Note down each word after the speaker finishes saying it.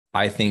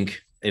I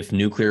think if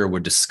nuclear were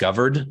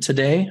discovered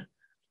today,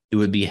 it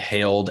would be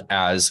hailed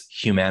as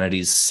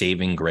humanity's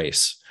saving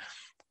grace.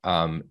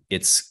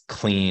 It's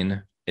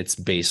clean, it's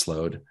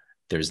baseload.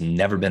 There's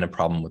never been a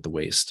problem with the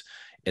waste.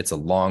 It's a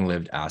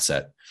long-lived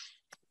asset.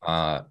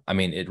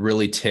 It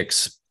really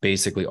ticks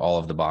basically all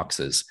of the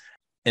boxes.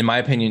 In my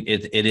opinion,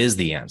 it is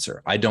the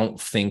answer. I don't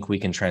think we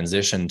can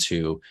transition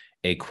to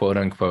a quote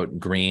unquote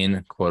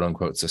green, quote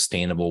unquote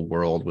sustainable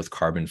world with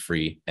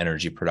carbon-free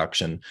energy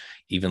production,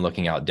 even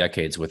looking out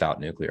decades without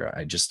nuclear.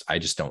 I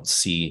just don't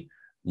see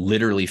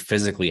literally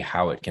physically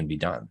how it can be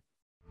done.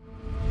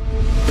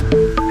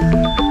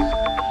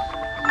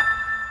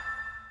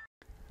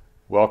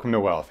 Welcome to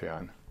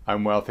Wealthion.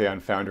 I'm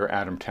Wealthion founder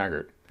Adam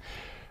Taggart.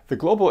 The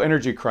global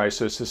energy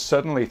crisis is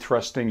suddenly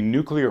thrusting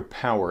nuclear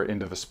power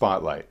into the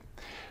spotlight.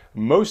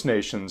 Most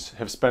nations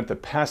have spent the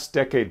past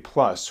decade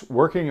plus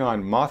working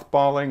on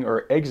mothballing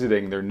or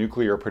exiting their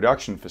nuclear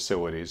production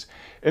facilities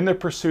in the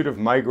pursuit of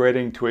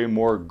migrating to a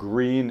more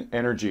green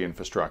energy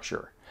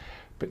infrastructure.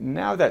 But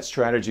now that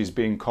strategy is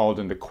being called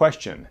into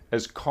question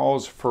as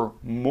calls for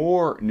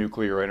more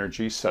nuclear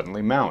energy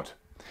suddenly mount.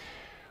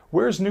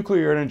 Where is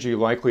nuclear energy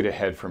likely to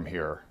head from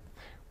here?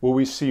 Will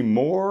we see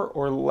more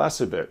or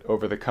less of it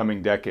over the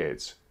coming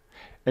decades?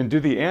 And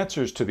do the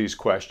answers to these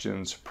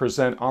questions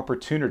present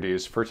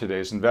opportunities for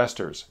today's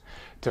investors?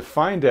 To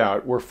find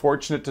out, we're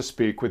fortunate to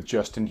speak with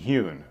Justin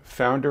Huhn,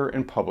 founder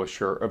and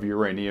publisher of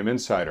Uranium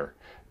Insider.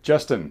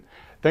 Justin,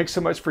 thanks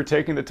so much for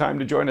taking the time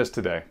to join us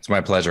today. It's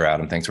my pleasure,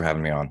 Adam. Thanks for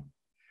having me on.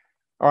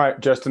 All right,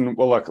 Justin.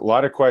 Well, look, a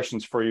lot of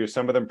questions for you,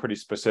 some of them pretty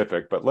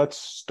specific, but let's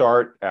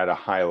start at a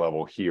high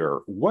level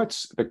here.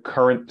 What's the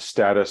current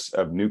status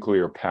of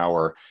nuclear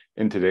power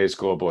in today's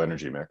global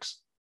energy mix?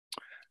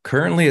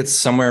 Currently, it's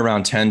somewhere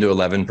around 10 to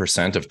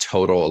 11% of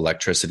total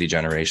electricity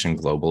generation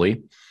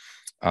globally.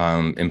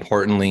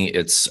 Importantly,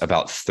 it's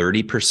about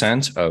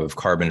 30% of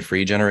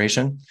carbon-free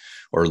generation,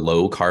 or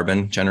low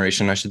carbon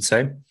generation, I should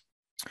say.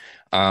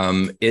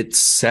 It's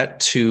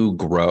set to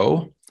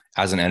grow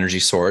as an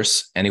energy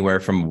source anywhere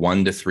from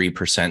 1 to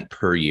 3%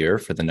 per year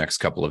for the next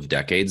couple of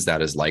decades.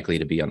 That is likely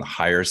to be on the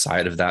higher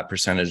side of that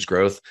percentage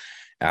growth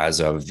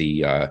as of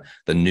the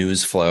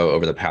news flow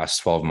over the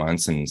past 12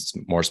 months, and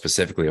more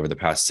specifically over the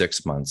past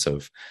 6 months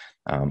of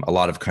a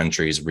lot of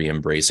countries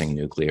re-embracing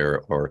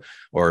nuclear or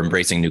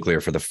embracing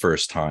nuclear for the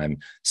first time.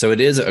 So it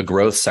is a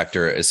growth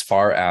sector. As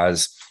far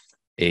as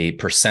a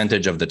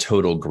percentage of the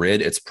total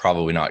grid, it's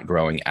probably not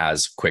growing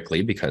as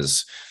quickly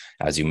because,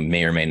 as you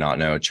may or may not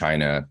know,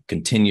 China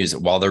continues,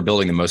 while they're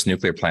building the most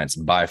nuclear plants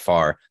by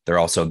far, they're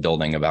also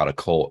building about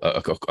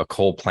a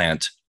coal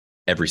plant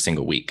every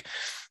single week.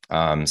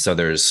 So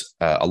there's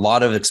a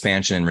lot of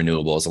expansion in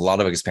renewables, a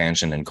lot of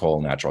expansion in coal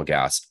and natural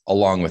gas,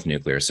 along with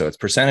nuclear. So its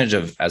percentage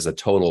of, as a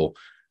total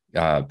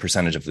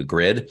percentage of the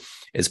grid,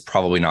 is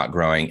probably not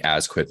growing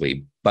as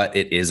quickly, but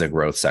it is a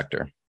growth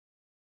sector.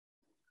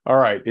 All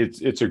right,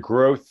 it's a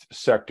growth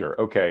sector.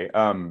 Okay,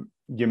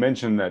 you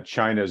mentioned that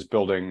China is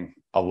building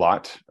a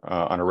lot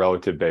on a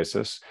relative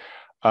basis.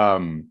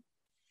 For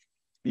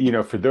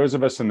those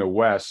of us in the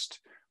West,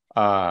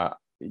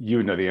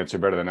 you know the answer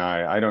better than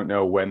I. I don't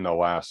know when the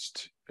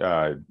last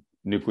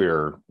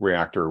nuclear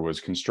reactor was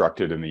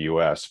constructed in the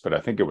US, but I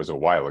think it was a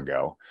while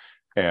ago.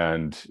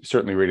 And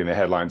certainly reading the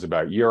headlines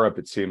about Europe,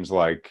 it seems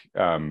like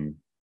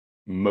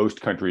most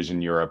countries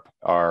in Europe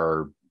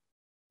are,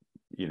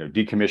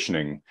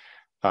 decommissioning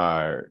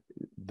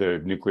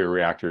the nuclear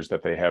reactors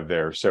that they have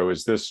there. So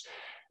is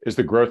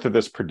the growth of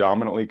this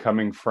predominantly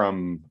coming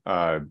from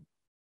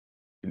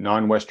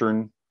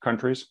non-Western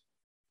countries?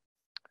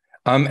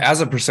 As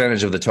a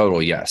percentage of the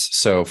total, yes.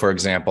 So, for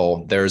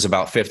example, there's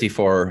about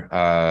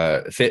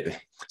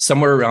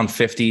somewhere around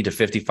 50 to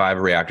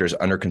 55 reactors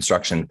under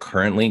construction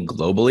currently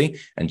globally,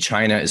 and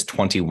China is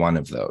 21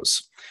 of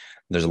those.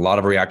 There's a lot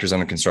of reactors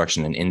under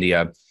construction in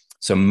India.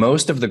 So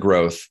most of the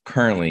growth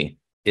currently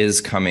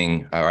is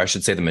coming, or I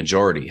should say the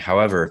majority.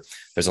 However,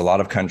 there's a lot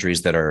of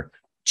countries that are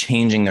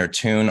changing their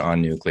tune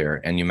on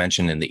nuclear, and you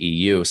mentioned in the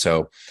EU.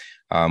 So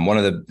one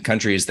of the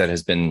countries that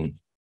has been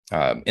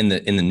in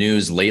the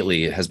news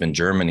lately has been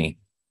Germany,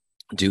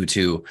 due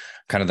to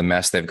kind of the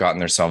mess they've gotten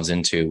themselves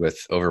into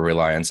with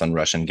over-reliance on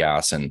Russian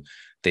gas. And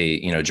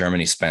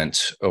Germany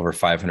spent over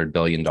 $500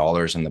 billion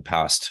in the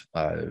past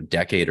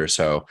decade or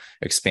so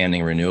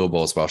expanding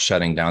renewables while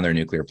shutting down their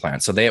nuclear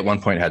plants. So they at one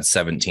point had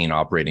 17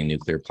 operating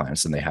nuclear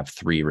plants, and they have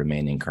 3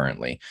 remaining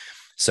currently.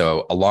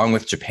 So along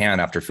with Japan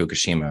after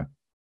Fukushima,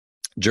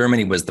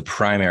 Germany was the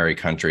primary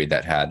country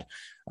that had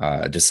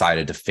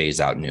decided to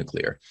phase out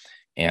nuclear.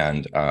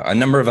 And a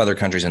number of other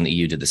countries in the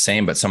EU did the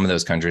same, but some of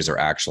those countries are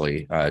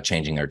actually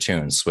changing their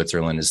tunes.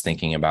 Switzerland is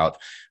thinking about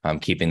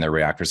keeping their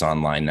reactors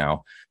online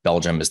now.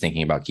 Belgium is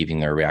thinking about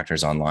keeping their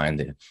reactors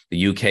online.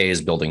 The UK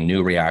is building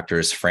new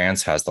reactors.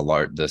 France has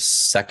the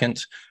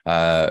second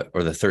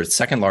or the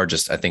second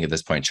largest, I think at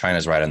this point.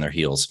 China's right on their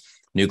heels,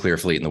 nuclear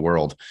fleet in the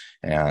world.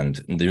 And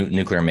the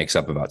nuclear makes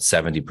up about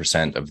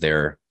 70% of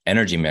their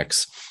energy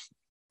mix.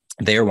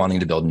 They are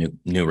wanting to build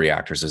new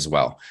reactors as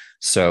well.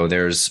 So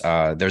there's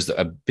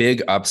a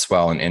big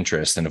upswell in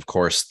interest, and of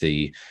course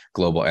the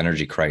global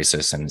energy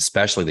crisis, and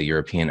especially the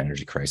European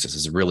energy crisis,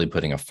 is really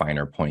putting a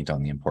finer point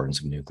on the importance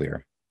of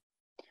nuclear.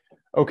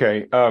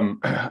 Okay,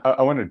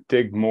 I want to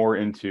dig more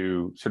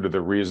into sort of the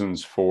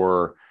reasons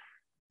for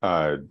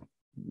the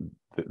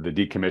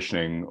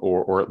decommissioning,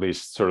 or at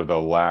least sort of the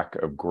lack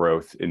of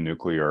growth in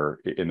nuclear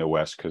in the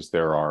West, because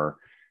there are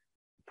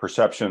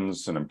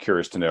perceptions, and I'm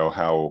curious to know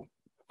how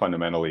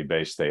fundamentally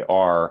based they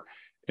are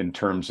in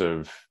terms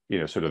of,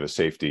 sort of the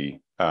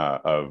safety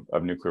of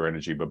nuclear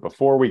energy. But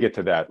before we get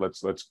to that,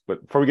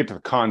 before we get to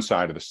the con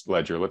side of this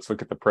ledger, let's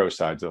look at the pro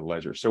sides of the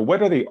ledger. So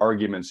what are the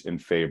arguments in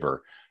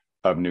favor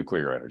of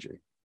nuclear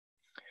energy?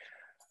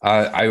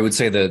 I would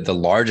say the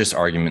largest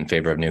argument in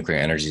favor of nuclear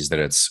energy is that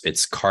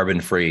it's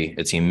carbon-free,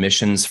 it's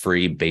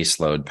emissions-free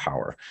baseload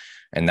power.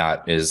 And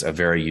that is a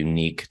very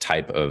unique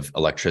type of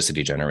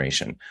electricity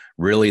generation.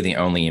 Really, the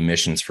only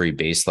emissions-free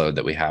baseload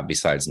that we have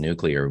besides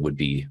nuclear would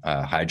be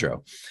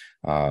hydro.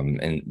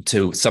 And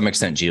to some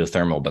extent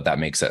geothermal, but that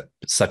makes it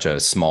such a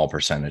small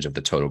percentage of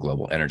the total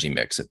global energy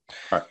mix. All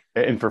right.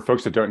 And for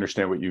folks that don't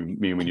understand what you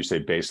mean when you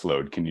say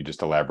baseload, can you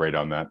just elaborate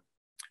on that?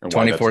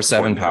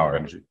 24/7 power.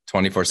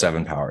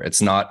 24/7 power.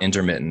 It's not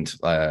intermittent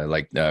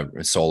like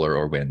solar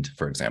or wind,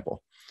 for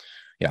example.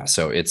 Yeah,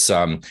 so it's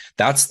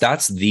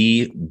that's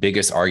the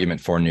biggest argument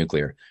for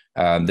nuclear.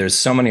 There's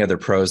so many other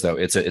pros, though.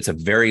 It's a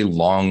very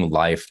long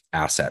life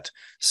asset.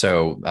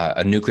 So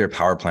a nuclear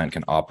power plant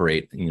can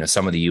operate.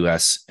 Some of the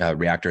U.S.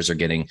 Reactors are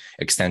getting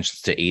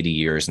extensions to 80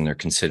 years, and they're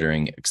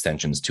considering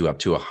extensions to up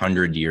to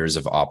 100 years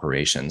of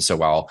operation. So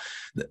while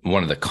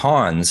one of the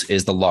cons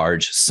is the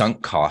large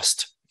sunk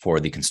cost for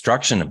the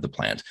construction of the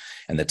plant,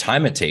 and the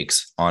time it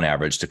takes on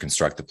average to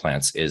construct the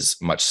plants is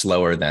much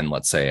slower than,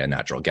 let's say, a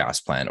natural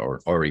gas plant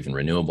or even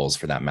renewables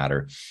for that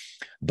matter.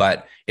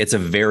 But it's a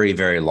very,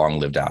 very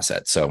long-lived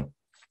asset. So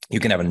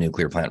you can have a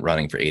nuclear plant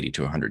running for 80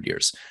 to 100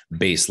 years,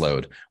 base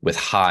load with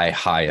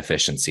high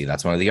efficiency.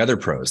 That's one of the other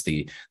pros,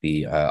 the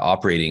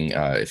operating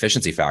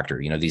efficiency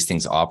factor. These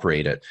things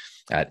operate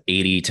at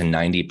 80 to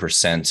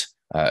 90%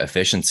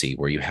 efficiency,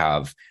 where you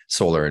have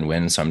solar and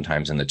wind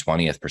sometimes in the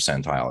 20th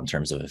percentile in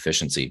terms of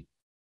efficiency.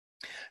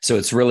 So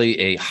it's really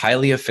a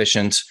highly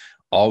efficient,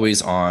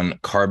 always on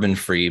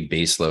carbon-free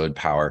baseload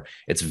power.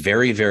 It's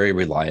very, very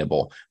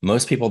reliable.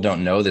 Most people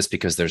don't know this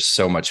because there's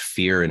so much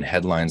fear and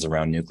headlines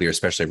around nuclear,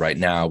 especially right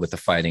now with the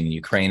fighting in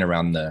Ukraine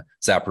around the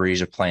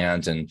Zaporizhia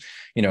plant, and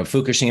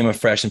Fukushima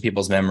fresh in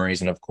people's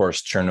memories, and of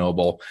course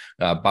Chernobyl,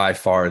 by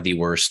far the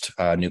worst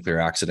nuclear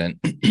accident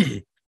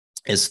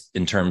is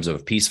in terms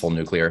of peaceful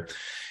nuclear.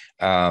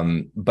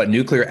 But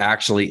nuclear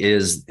actually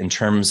is, in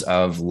terms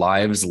of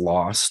lives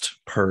lost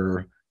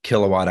per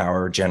kilowatt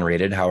hour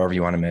generated, however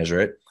you want to measure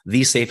it,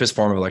 the safest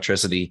form of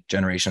electricity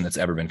generation that's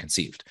ever been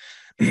conceived.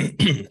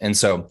 And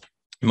so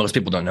most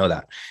people don't know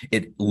that.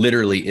 It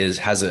literally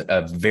has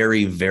a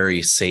very,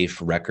 very safe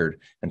record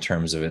in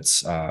terms of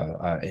its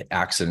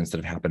accidents that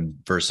have happened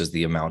versus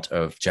the amount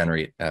of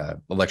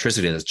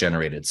electricity that's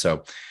generated.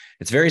 So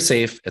it's very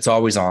safe. It's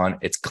always on.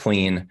 It's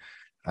clean.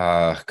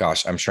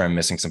 Gosh, I'm sure I'm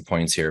missing some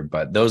points here,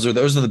 but those are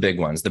the big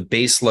ones. The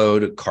base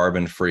load,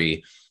 carbon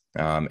free,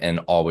 and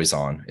always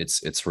on.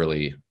 It's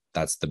really,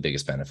 that's the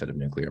biggest benefit of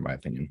nuclear, in my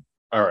opinion.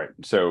 All right,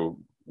 so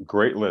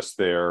great list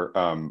there.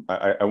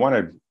 I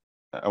want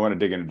to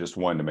dig into just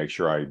one to make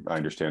sure I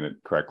understand it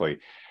correctly.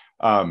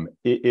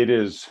 It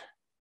is,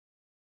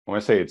 when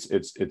I say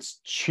it's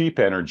cheap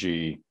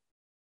energy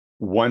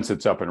once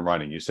it's up and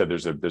running. You said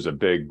there's a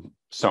big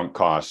sunk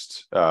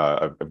cost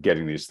of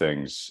getting these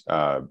things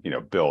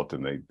built,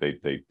 and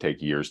they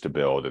take years to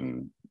build,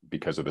 and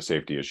because of the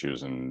safety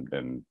issues,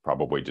 and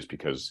probably just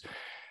because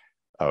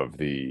of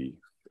the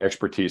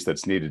expertise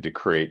that's needed to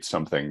create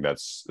something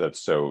that's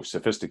so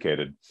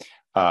sophisticated,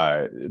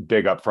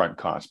 big upfront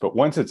cost. But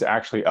once it's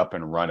actually up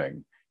and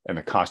running and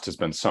the cost has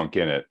been sunk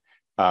in it,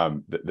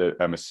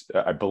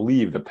 I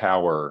believe the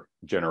power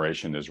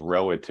generation is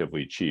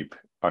relatively cheap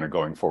on a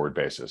going forward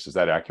basis. Is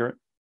that accurate?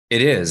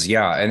 It is,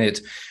 yeah, and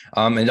it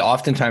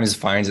oftentimes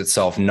finds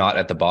itself not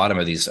at the bottom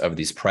of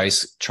these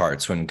price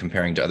charts when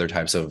comparing to other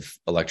types of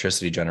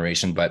electricity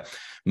generation. But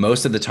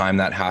most of the time,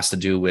 that has to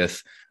do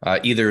with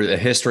either a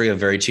history of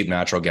very cheap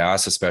natural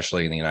gas,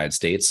 especially in the United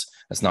States.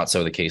 That's not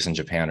so the case in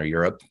Japan or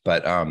Europe,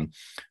 but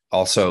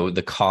also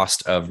the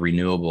cost of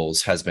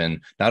renewables has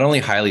been not only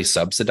highly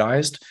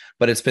subsidized,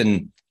 but it's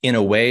been in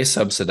a way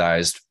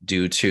subsidized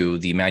due to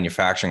the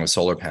manufacturing of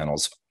solar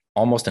panels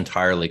almost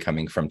entirely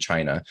coming from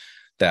China,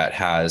 that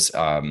has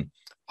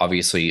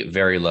obviously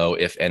very low,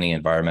 if any,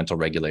 environmental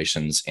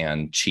regulations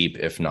and cheap,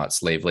 if not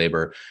slave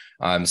labor.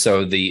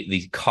 So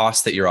the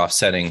cost that you're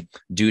offsetting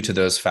due to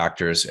those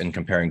factors and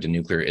comparing to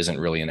nuclear isn't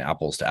really an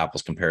apples to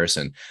apples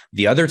comparison.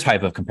 The other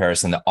type of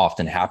comparison that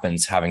often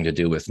happens having to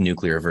do with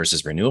nuclear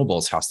versus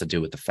renewables has to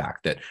do with the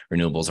fact that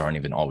renewables aren't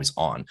even always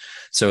on.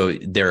 So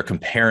they're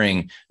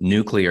comparing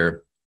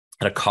nuclear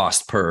at a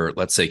cost per,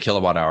 let's say,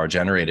 kilowatt hour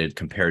generated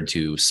compared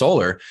to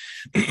solar,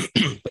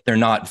 but they're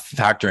not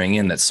factoring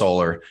in that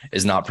solar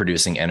is not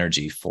producing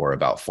energy for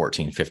about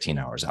 14, 15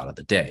 hours out of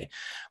the day.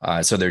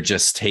 So they're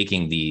just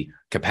taking the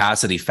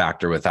capacity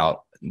factor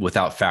without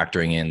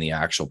factoring in the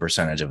actual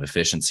percentage of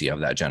efficiency of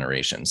that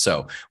generation.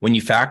 So when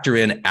you factor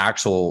in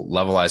actual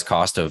levelized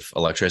cost of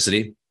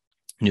electricity,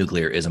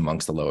 nuclear is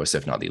amongst the lowest,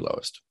 if not the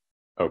lowest.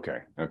 Okay.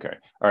 All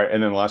right.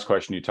 And then the last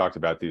question, you talked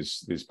about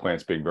these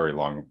plants being very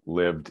long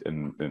lived.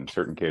 In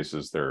certain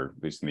cases, they're,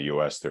 at least in the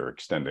US, they're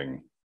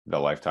extending the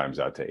lifetimes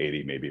out to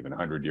 80, maybe even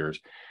 100 years.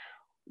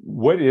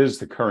 What is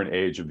the current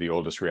age of the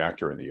oldest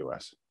reactor in the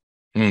US?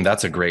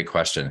 That's a great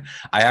question.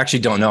 I actually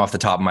don't know off the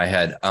top of my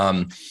head.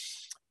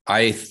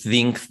 I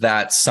think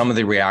that some of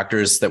the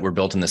reactors that were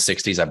built in the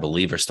 60s, I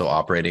believe, are still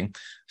operating.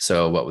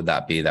 So what would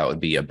that be? That would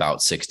be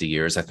about 60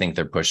 years. I think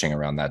they're pushing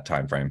around that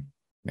time frame.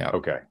 Yeah.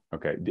 Okay.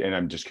 And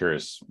I'm just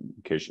curious,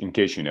 in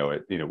case you know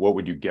it, what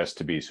would you guess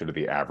to be sort of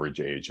the average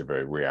age of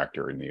a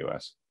reactor in the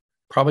US?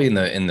 Probably in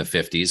the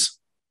 50s.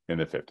 In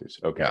the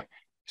 50s. Okay. Yeah.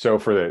 So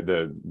for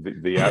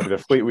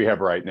the fleet we have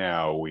right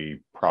now,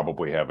 we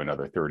probably have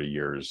another 30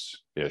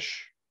 years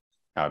ish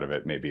out of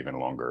it, maybe even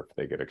longer if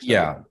they get extended.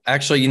 Yeah,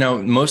 actually,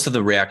 most of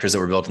the reactors that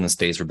were built in the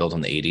States were built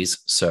in the 80s.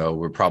 So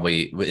we're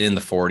probably in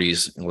the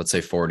 40s, let's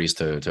say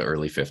 40s to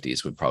early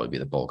 50s would probably be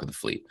the bulk of the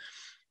fleet.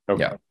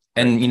 Okay. Yeah.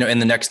 And, in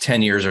the next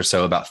 10 years or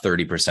so, about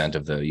 30%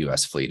 of the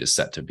US fleet is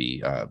set to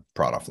be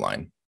brought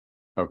offline.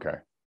 Okay.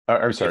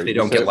 I'm sorry. If they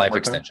don't get life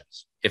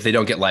extensions. If they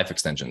don't get life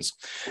extensions,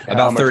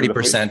 about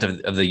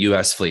 30% of the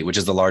US fleet, which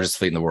is the largest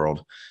fleet in the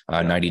world,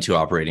 92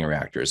 operating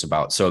reactors,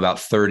 about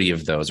 30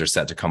 of those are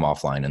set to come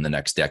offline in the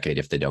next decade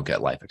if they don't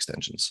get life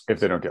extensions. If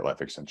they don't get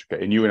life extensions.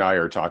 Okay. And you and I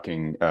are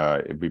talking,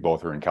 we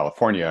both are in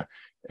California,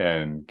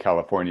 and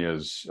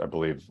California's, I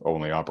believe,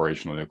 only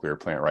operational nuclear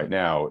plant right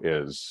now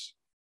is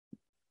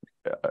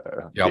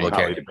being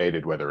highly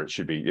debated whether it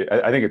should be.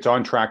 I think it's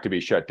on track to be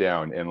shut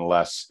down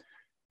unless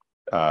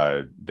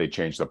they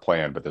change the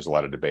plan, but there's a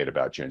lot of debate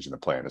about changing the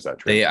plan. Is that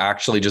true? They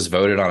actually just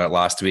voted on it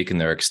last week, and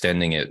they're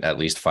extending it at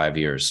least 5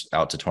 years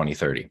out to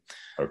 2030.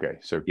 Okay.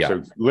 So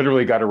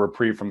literally got a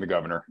reprieve from the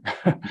governor.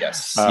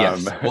 Yes.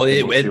 Well,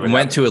 it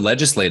went to a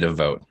legislative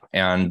vote,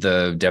 and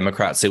the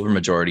Democrat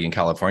supermajority in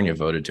California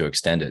voted to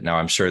extend it. Now,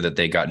 I'm sure that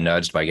they got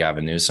nudged by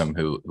Gavin Newsom,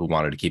 who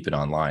wanted to keep it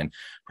online,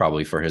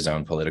 probably for his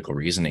own political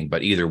reasoning.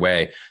 But either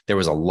way, there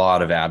was a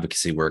lot of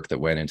advocacy work that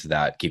went into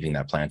that, keeping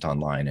that plant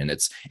online. And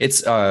it's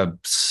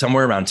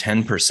somewhere around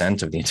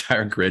 10% of the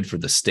entire grid for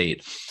the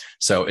state.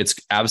 So it's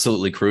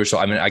absolutely crucial.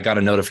 I mean, I got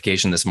a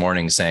notification this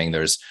morning saying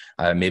there's,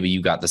 maybe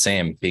you got the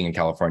same, being in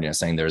California,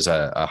 saying there's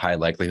a high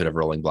likelihood of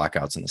rolling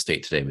blackouts in the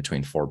state today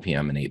between 4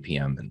 p.m. and 8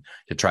 p.m. and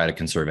to try to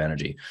conserve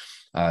energy.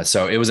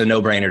 So it was a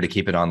no-brainer to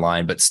keep it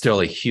online, but still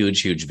a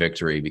huge, huge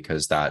victory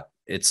because the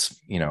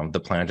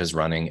plant is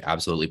running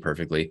absolutely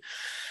perfectly.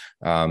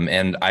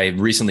 And I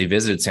recently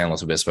visited San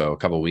Luis Obispo a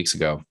couple of weeks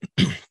ago.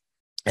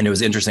 And it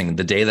was interesting.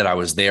 The day that I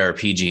was there,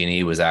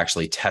 PG&E was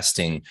actually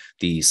testing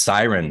the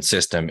siren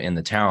system in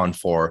the town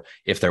for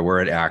if there were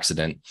an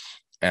accident.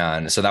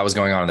 And so that was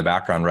going on in the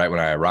background right when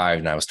I arrived.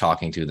 And I was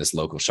talking to this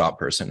local shop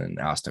person and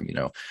asked him,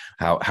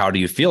 how do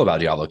you feel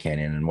about Diablo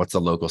Canyon and what's the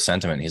local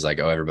sentiment? He's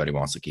like, oh, everybody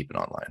wants to keep it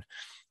online.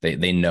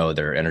 They know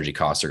their energy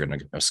costs are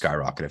going to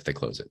skyrocket if they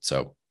close it.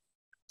 So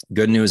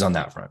good news on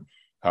that front.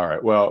 All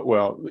right.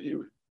 Well,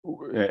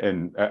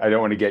 and I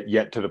don't want to get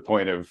yet to the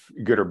point of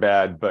good or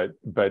bad, but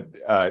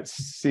it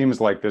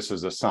seems like this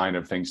is a sign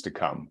of things to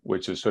come,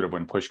 which is sort of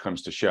when push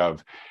comes to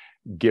shove,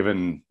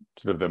 given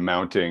sort of the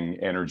mounting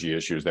energy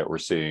issues that we're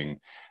seeing,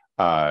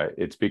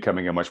 it's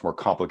becoming a much more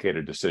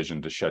complicated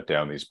decision to shut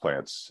down these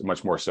plants,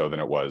 much more so than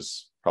it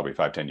was probably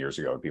 5-10 years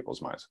ago in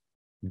people's minds.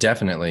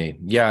 Definitely.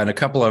 Yeah. And a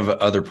couple of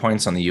other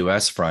points on the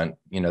US front,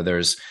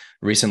 there's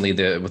recently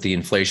with the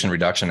Inflation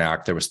Reduction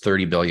Act, there was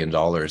 $30 billion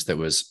that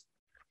was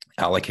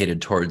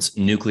allocated towards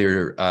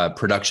nuclear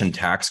production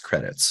tax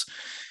credits.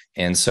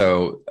 And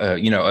so,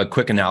 a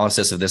quick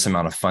analysis of this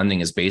amount of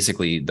funding is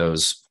basically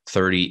those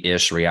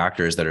 30-ish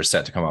reactors that are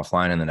set to come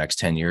offline in the next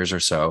 10 years or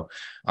so.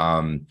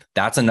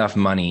 That's enough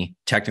money,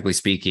 technically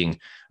speaking,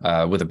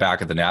 with a back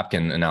of the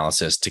napkin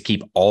analysis to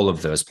keep all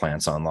of those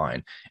plants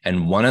online.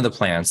 And one of the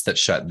plants that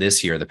shut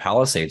this year, the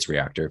Palisades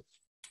reactor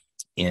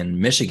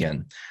in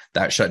Michigan,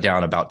 that shut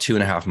down about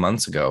 2.5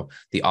 months ago.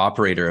 The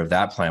operator of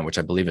that plant, which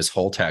I believe is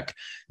Holtec,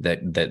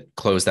 that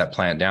closed that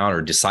plant down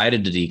or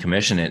decided to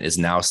decommission it, is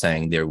now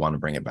saying they want to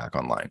bring it back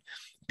online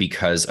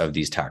because of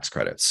these tax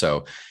credits.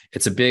 So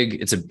it's a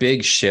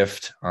big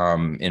shift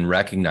in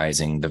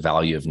recognizing the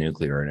value of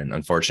nuclear, and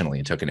unfortunately,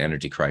 it took an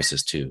energy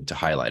crisis to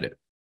highlight it.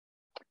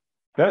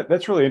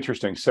 That's really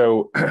interesting.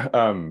 So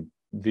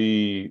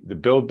the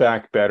Build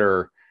Back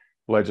Better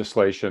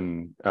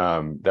legislation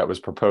that was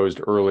proposed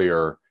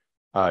earlier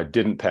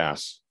didn't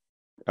pass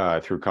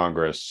through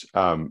Congress.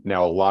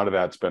 Now, a lot of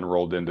that's been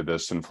rolled into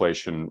this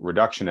Inflation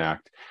Reduction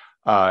Act.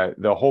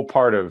 The whole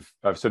part of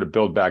sort of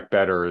Build Back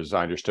Better, as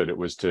I understood it,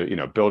 was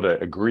to build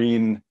a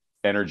green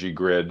energy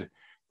grid,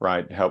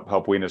 right?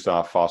 Help wean us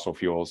off fossil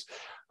fuels.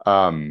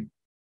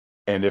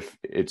 And if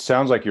it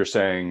sounds like you're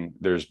saying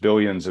there's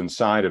billions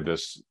inside of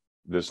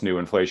this new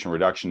Inflation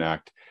Reduction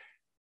Act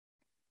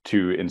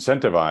to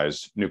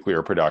incentivize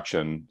nuclear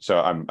production. So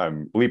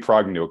I'm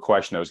leapfrogging to a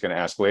question I was going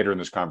to ask later in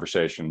this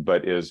conversation,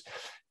 but is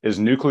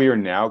nuclear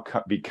now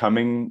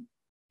becoming,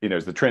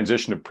 is the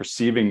transition of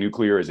perceiving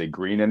nuclear as a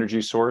green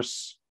energy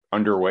source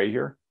underway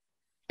here?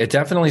 It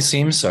definitely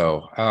seems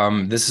so.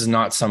 This is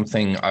not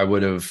something I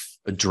would have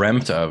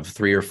dreamt of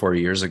 3 or 4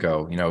 years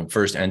ago.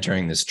 First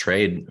entering this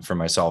trade for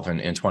myself in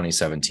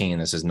 2017,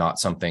 this is not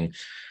something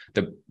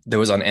that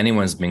was on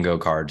anyone's bingo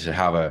card, to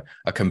have a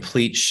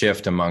complete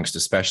shift amongst,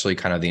 especially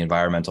kind of the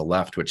environmental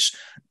left, which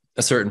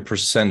a certain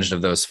percentage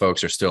of those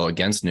folks are still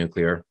against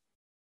nuclear.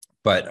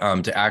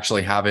 But to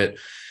actually have it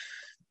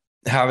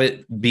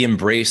be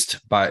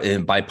embraced by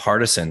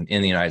bipartisan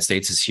in the United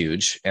States is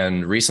huge.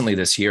 And recently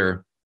this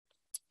year,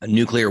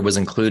 nuclear was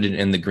included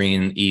in the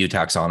green EU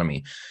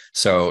taxonomy.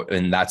 So,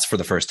 and that's for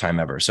the first time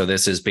ever. So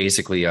this is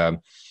basically a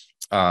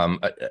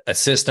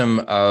system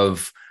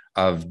of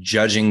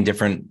judging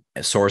different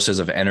sources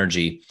of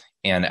energy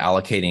and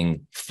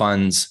allocating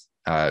funds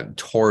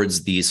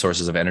towards these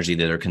sources of energy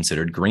that are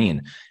considered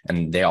green.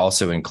 And they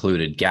also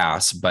included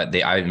gas, but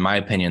in my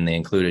opinion, they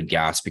included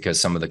gas because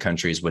some of the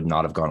countries would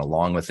not have gone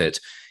along with it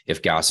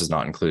if gas is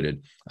not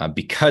included,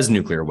 because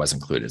nuclear was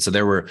included. So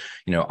there were,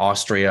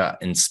 Austria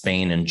and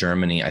Spain and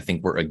Germany, I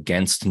think, were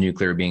against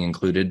nuclear being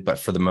included, but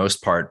for the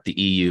most part, the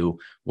EU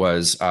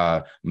was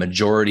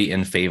majority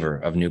in favor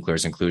of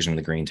nuclear's inclusion in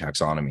the green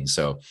taxonomy.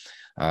 So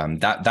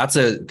that's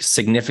a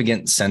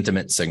significant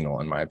sentiment signal,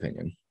 in my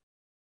opinion.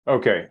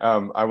 Okay,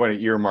 I want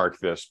to earmark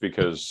this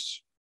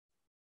because,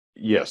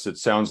 yes, it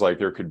sounds like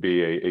there could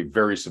be a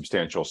very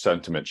substantial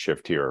sentiment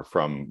shift here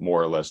from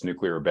more or less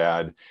nuclear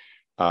bad.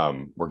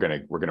 We're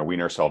gonna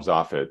wean ourselves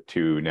off it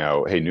to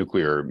now, hey,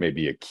 nuclear may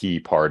be a key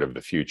part of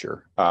the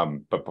future.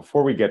 But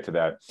before we get to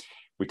that,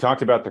 we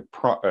talked about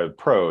the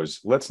pros.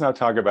 Let's now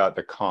talk about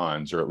the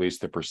cons, or at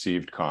least the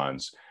perceived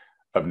cons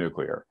of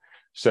nuclear.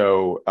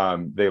 So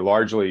they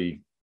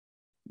largely,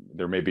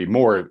 there may be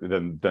more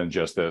than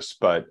just this,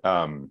 but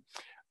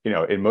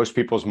in most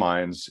people's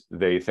minds,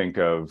 they think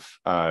of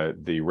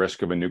the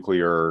risk of a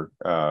nuclear,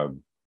 a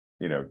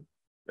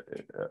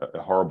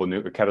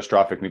horrible,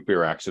 catastrophic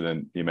nuclear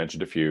accident. You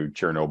mentioned a few: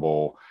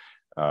 Chernobyl,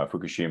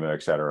 Fukushima,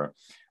 et cetera.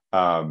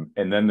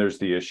 And then there's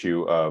the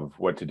issue of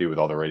what to do with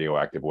all the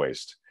radioactive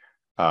waste.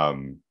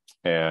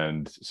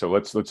 And so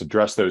let's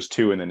address those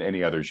two, and then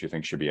any others you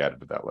think should be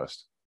added to that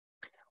list.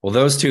 Well,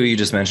 those two you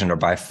just mentioned are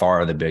by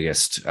far the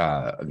biggest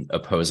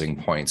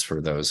opposing points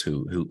for those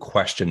who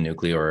question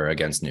nuclear or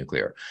against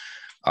nuclear.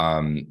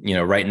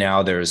 Right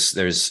now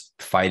there's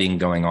fighting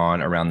going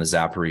on around the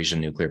Zaporizhzhia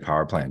nuclear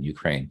power plant,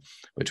 Ukraine,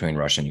 between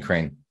Russia and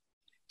Ukraine.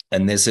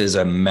 And this is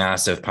a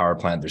massive power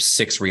plant. There's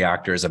 6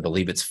 reactors. I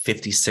believe it's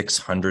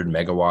 5,600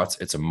 megawatts.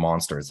 It's a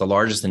monster. It's the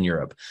largest in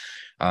Europe.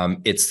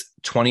 It's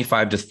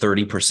 25 to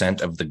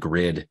 30% of the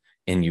grid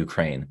in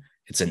Ukraine.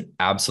 It's an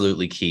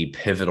absolutely key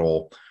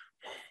pivotal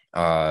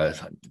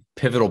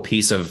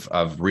piece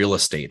of real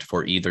estate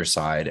for either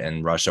side,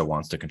 and Russia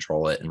wants to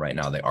control it. And right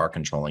now they are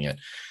controlling it.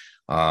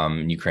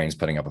 Ukraine's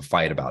putting up a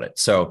fight about it.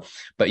 So,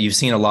 but you've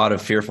seen a lot of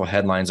fearful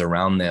headlines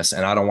around this,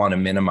 and I don't want to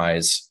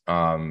minimize,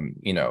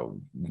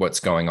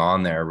 what's going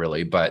on there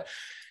really, but,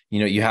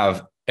 you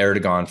have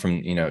Erdogan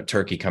from,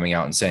 Turkey coming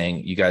out and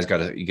saying, you guys got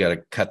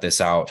to cut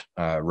this out.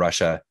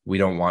 Russia, we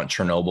don't want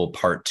Chernobyl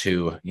part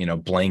 2,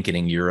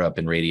 blanketing Europe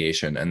in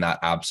radiation. And that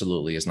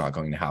absolutely is not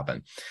going to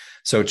happen.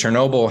 So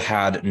Chernobyl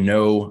had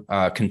no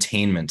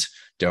containment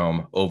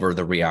dome over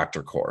the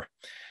reactor core.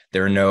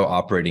 There are no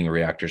operating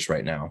reactors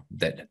right now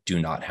that do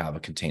not have a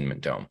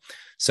containment dome.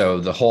 So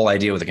the whole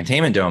idea with a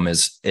containment dome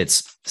is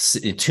it's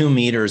 2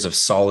 meters of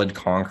solid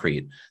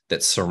concrete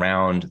that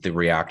surround the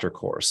reactor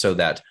core, so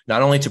that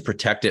not only to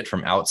protect it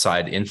from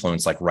outside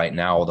influence, like right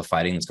now, all the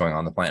fighting that's going on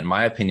in the plant, in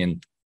my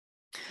opinion,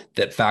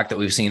 that fact that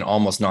we've seen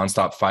almost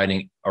nonstop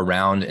fighting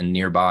around and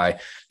nearby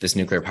this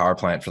nuclear power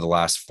plant for the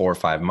last 4 or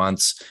 5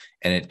 months,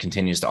 and it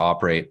continues to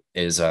operate,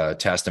 is a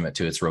testament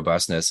to its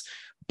robustness.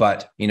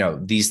 But,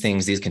 these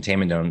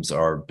containment domes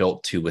are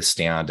built to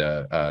withstand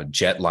a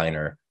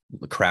jetliner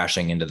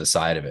crashing into the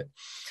side of it.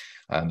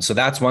 So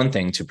that's one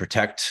thing, to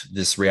protect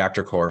this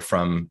reactor core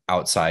from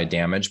outside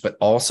damage, but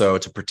also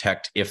to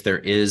protect if there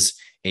is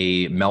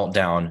a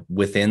meltdown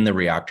within the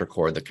reactor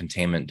core, the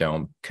containment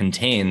dome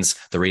contains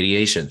the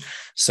radiation.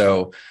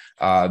 So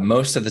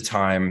most of the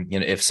time,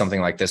 if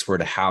something like this were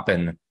to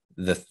happen,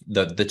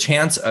 the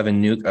chance of a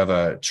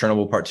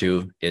Chernobyl part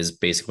 2 is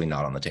basically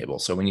not on the table.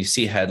 So when you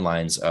see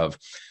headlines of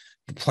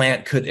the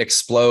plant could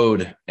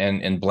explode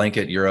and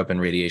blanket Europe in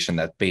radiation,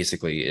 that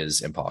basically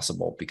is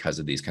impossible because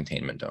of these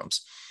containment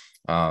domes.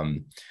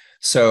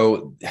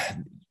 So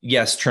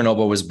yes,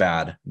 Chernobyl was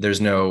bad.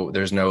 There's no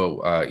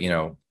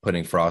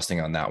putting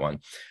frosting on that one,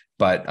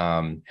 but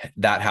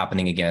that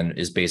happening again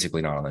is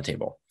basically not on the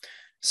table.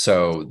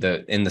 So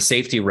in the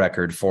safety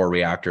record for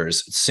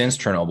reactors since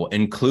Chernobyl,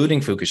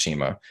 including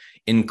Fukushima,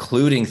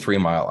 including 3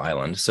 Mile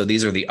Island. So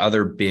these are the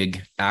other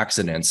big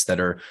accidents that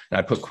are, and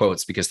I put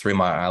quotes because 3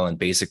 Mile Island,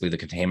 basically the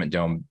containment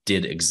dome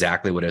did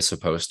exactly what it's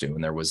supposed to.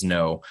 And there was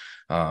no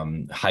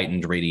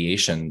heightened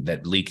radiation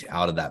that leaked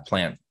out of that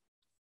plant.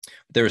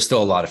 There was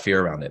still a lot of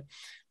fear around it.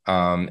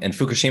 And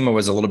Fukushima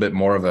was a little bit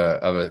more of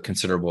a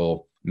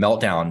considerable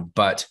meltdown,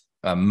 but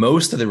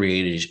most of the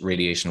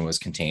radiation was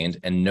contained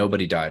and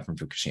nobody died from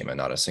Fukushima.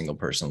 Not a single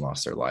person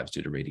lost their lives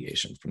due to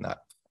radiation from that.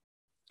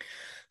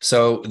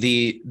 So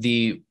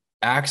the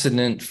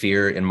accident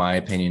fear, in my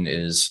opinion,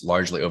 is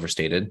largely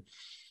overstated,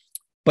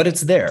 but it's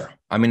there.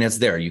 I mean, it's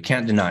there. You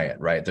can't deny it,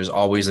 right? There's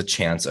always a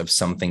chance of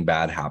something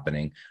bad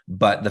happening.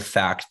 But the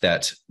fact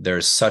that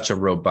there's such a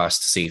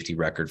robust safety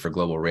record for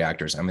global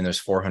reactors, I mean, there's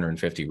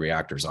 450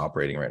 reactors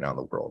operating right now in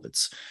the world.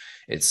 It's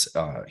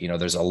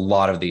there's a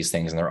lot of these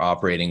things and they're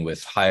operating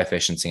with high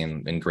efficiency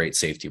and great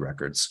safety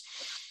records.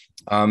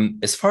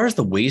 As far as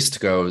the waste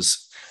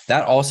goes,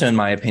 that also, in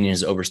my opinion,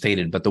 is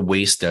overstated, but the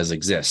waste does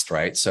exist,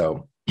 right?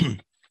 So,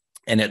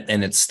 and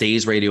it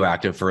stays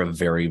radioactive for a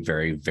very,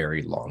 very,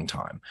 very long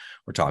time.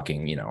 We're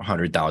talking,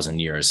 100,000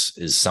 years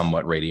is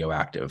somewhat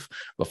radioactive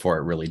before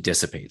it really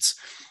dissipates.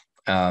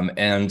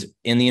 And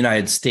in the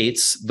United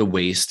States, the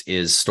waste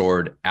is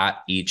stored at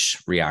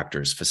each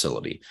reactor's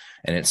facility,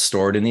 and it's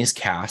stored in these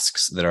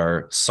casks that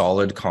are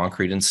solid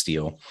concrete and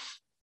steel.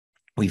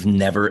 We've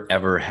never,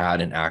 ever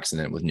had an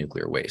accident with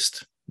nuclear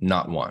waste,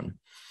 not one.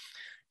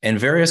 And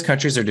various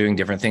countries are doing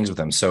different things with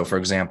them. So, for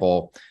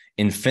example,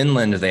 in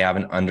Finland, they have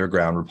an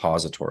underground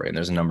repository, and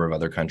there's a number of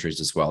other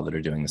countries as well that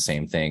are doing the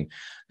same thing.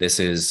 This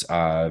is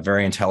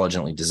very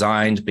intelligently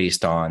designed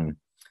based on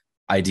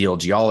ideal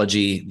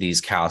geology. These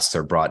casks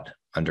are brought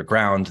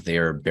underground. They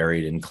are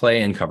buried in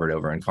clay and covered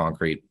over in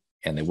concrete,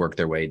 and they work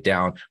their way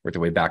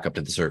back up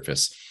to the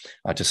surface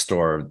to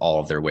store all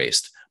of their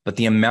waste. But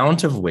the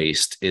amount of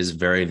waste is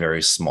very,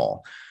 very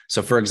small.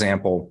 So, for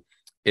example,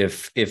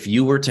 if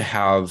you were to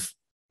have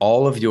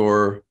all of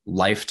your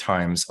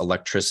lifetime's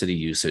electricity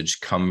usage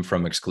come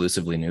from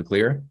exclusively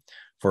nuclear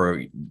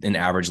for an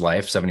average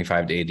life,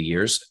 75 to 80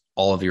 years,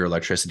 all of your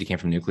electricity came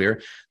from nuclear,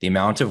 the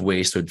amount of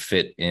waste would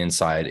fit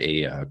inside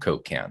a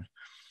Coke can.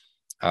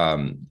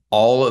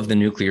 All of the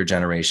nuclear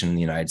generation in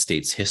the United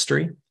States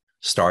history,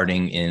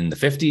 starting in the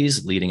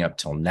 50s, leading up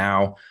till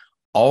now,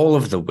 all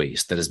of the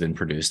waste that has been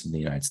produced in the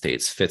United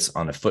States fits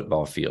on a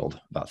football field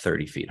about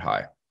 30 feet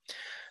high.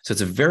 So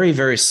it's a very,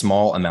 very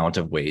small amount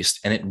of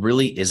waste, and it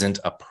really isn't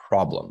a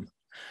problem.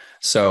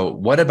 So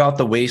what about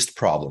the waste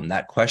problem?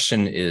 That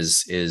question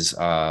is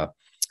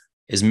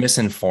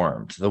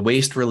misinformed. The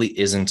waste really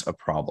isn't a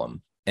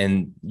problem.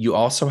 And you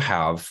also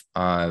have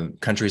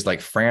countries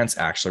like France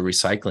actually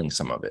recycling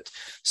some of it.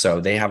 So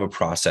they have a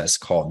process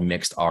called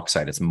mixed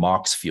oxide. It's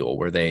MOX fuel,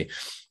 where they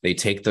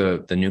take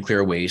the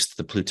nuclear waste,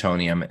 the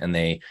plutonium, and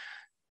they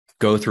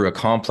go through a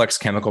complex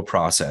chemical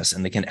process,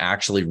 and they can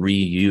actually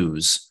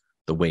reuse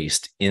the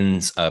waste in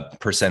a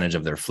percentage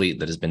of their fleet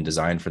that has been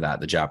designed for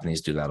that. The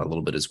Japanese do that a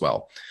little bit as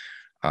well.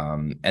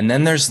 And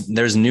then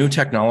there's new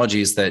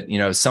technologies that,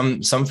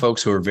 some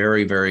folks who are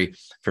very, very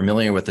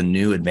familiar with the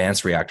new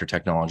advanced reactor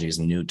technologies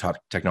and new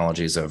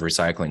technologies of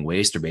recycling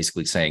waste are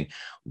basically saying,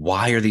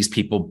 why are these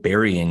people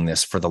burying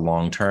this for the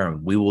long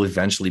term? We will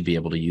eventually be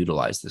able to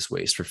utilize this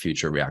waste for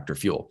future reactor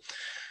fuel.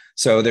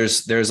 So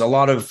there's a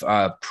lot of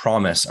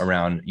promise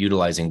around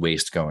utilizing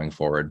waste going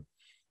forward.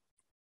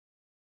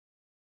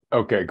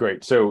 Okay,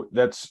 great. So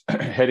that's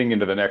heading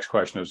into the next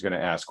question I was going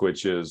to ask,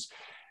 which is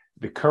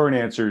the current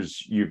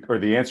answers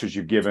the answers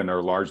you've given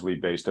are largely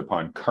based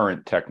upon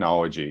current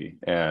technology.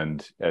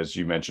 And as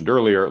you mentioned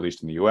earlier, at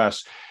least in the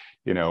US,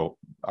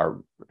 our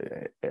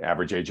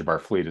average age of our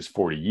fleet is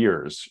 40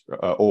 years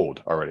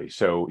old already.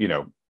 So,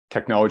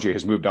 technology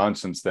has moved on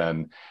since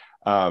then.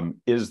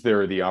 Is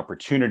there the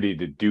opportunity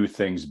to do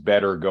things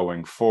better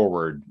going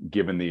forward,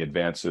 given the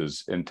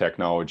advances in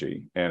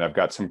technology? And I've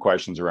got some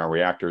questions around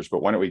reactors,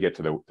 but why don't we get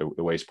to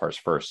the waste parts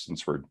first,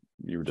 since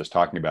you were just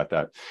talking about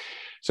that.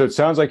 So it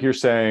sounds like you're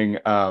saying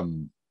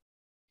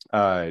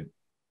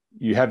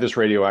you have this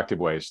radioactive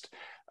waste.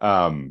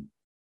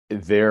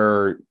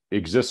 There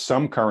exists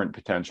some current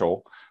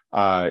potential,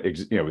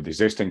 with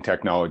existing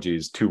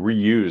technologies to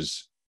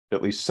reuse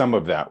at least some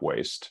of that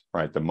waste,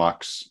 right? The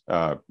MOX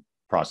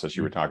process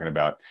you were talking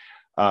about.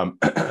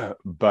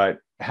 But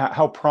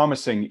how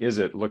promising is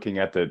it, looking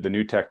at the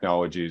new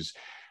technologies?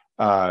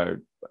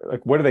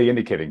 What are they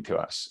indicating to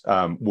us?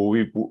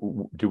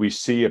 Do we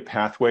see a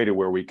pathway to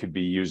where we could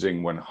be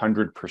using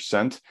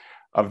 100%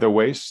 of the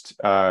waste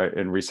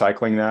and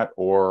recycling that,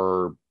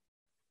 or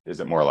is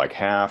it more like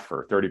half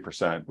or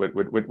 30%?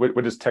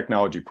 What is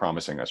technology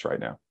promising us right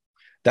now?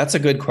 That's a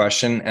good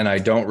question. And I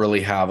don't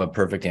really have a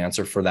perfect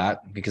answer for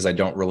that, because I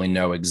don't really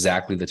know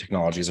exactly the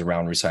technologies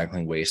around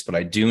recycling waste, but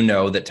I do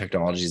know that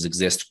technologies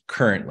exist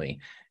currently,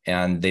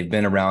 and they've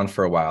been around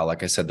for a while.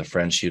 Like I said, the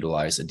French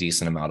utilize a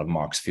decent amount of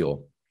MOX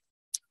fuel,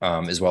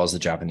 as well as the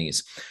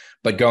Japanese.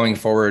 But going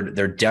forward,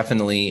 they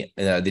definitely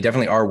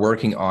are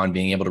working on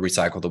being able to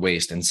recycle the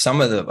waste. And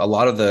a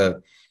lot of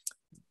the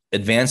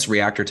advanced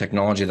reactor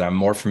technology that I'm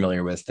more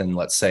familiar with than,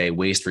 let's say,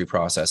 waste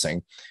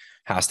reprocessing,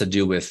 has to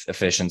do with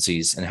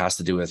efficiencies and has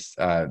to do with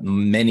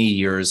many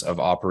years of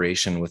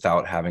operation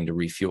without having to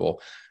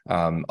refuel.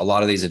 A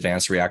lot of these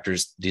advanced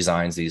reactors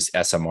designs, these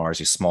SMRs,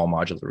 these small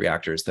modular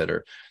reactors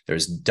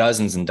there's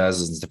dozens and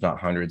dozens, if not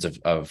hundreds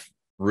of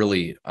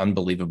really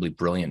unbelievably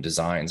brilliant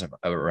designs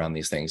around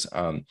these things,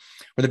 where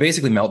they're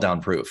basically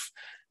meltdown proof.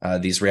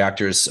 These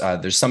reactors,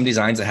 there's some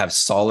designs that have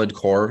solid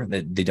core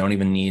that they don't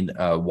even need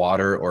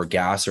water or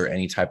gas or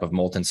any type of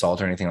molten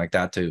salt or anything like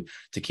that to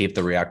keep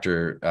the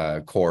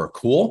reactor core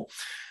cool.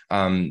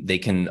 They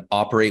can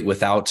operate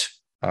without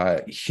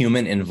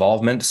human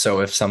involvement.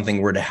 So if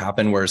something were to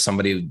happen where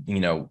somebody,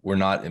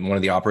 one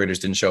of the operators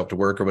didn't show up to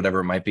work or whatever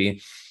it might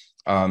be,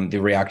 the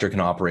reactor can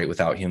operate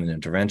without human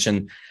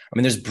intervention. I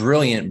mean, there's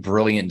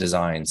brilliant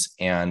designs,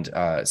 and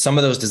some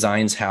of those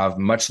designs have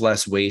much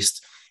less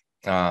waste.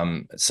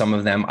 Some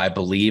of them, I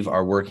believe,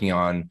 are working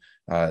on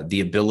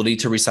the ability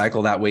to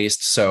recycle that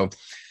waste. So,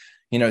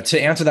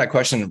 to answer that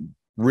question,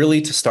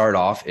 really to start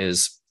off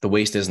is the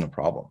waste isn't a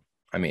problem.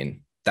 I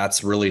mean,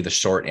 that's really the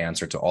short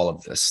answer to all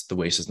of this. The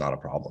waste is not a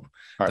problem.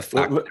 Right. The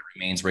fact that it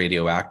remains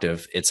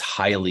radioactive, it's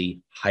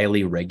highly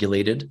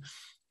regulated.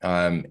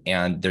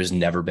 And there's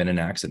never been an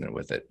accident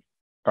with it.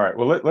 All right.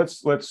 Well,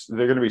 let's. There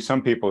are going to be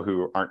some people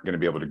who aren't going to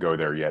be able to go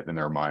there yet in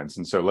their minds,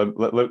 and so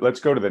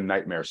let's go to the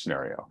nightmare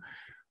scenario,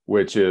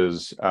 which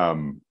is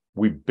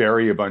we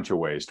bury a bunch of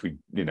waste. We,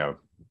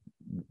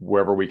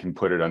 wherever we can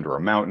put it, under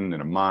a mountain,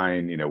 in a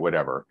mine,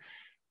 whatever,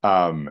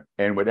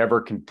 and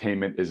whatever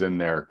containment is in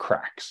there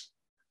cracks.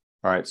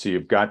 All right. So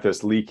you've got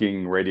this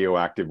leaking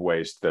radioactive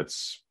waste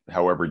that's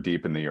however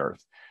deep in the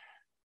earth.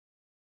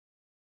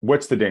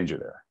 What's the danger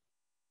there?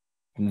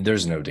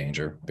 There's no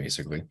danger,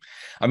 basically.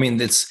 I mean,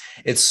 it's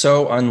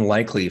so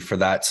unlikely for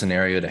that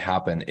scenario to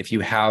happen. If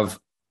you have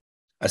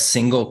a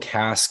single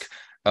cask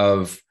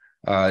of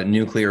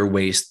nuclear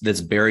waste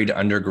that's buried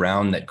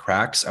underground that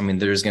cracks, I mean,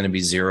 there's going to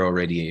be zero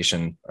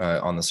radiation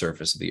on the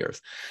surface of the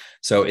earth.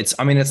 So it's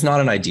not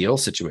an ideal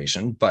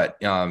situation, but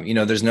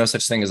there's no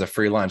such thing as a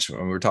free lunch.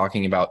 When we're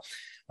talking about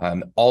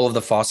all of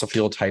the fossil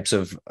fuel types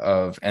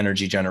of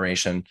energy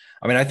generation,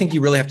 I mean, I think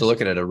you really have to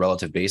look at it at a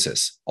relative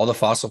basis. All the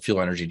fossil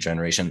fuel energy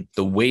generation,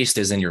 the waste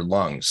is in your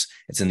lungs,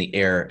 it's in the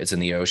air, it's in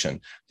the ocean.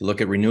 You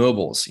look at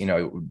renewables,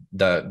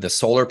 the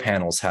solar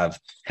panels have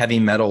heavy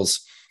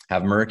metals,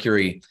 have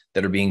mercury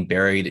that are being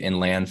buried in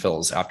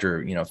landfills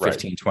after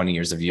 15, 20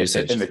 years of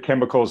usage. And the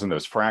chemicals in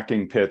those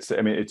fracking pits.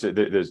 I mean,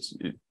 there's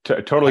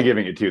totally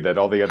giving it to you that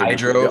all the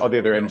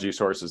other energy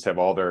sources have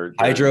all their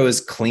hydro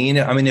is clean.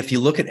 I mean, if you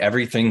look at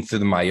everything through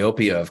the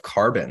myopia of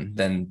carbon,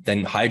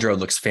 then hydro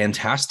looks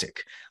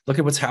fantastic. Look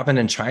at what's happened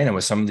in China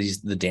with some of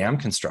the dam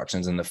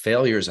constructions and the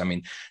failures. I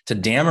mean, to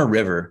dam a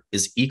river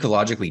is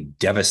ecologically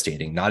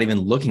devastating, not even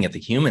looking at the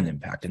human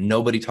impact. And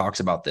nobody talks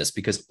about this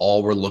because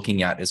all we're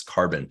looking at is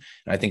carbon.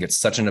 And I think it's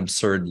such an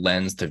absurd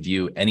lens to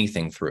view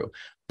anything through.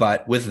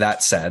 But with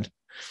that said,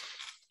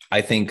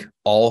 I think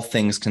all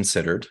things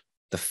considered,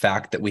 the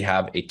fact that we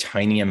have a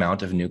tiny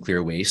amount of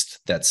nuclear waste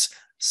that's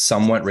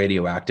somewhat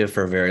radioactive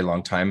for a very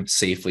long time,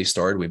 safely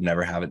stored, we've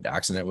never had an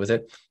accident with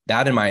it.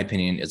 That, in my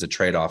opinion, is a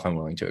trade-off I'm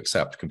willing to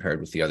accept compared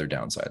with the other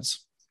downsides.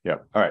 Yeah.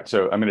 All right.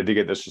 So I'm going to dig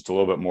at this just a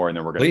little bit more, and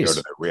then we're going to go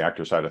to the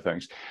reactor side of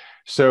things.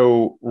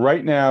 So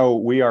right now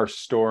we are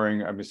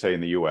storing, I'm going to say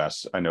in the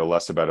US, I know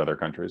less about other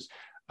countries,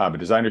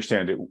 but as I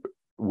understand it,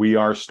 we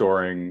are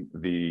storing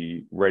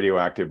the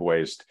radioactive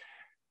waste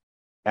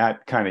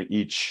at kind of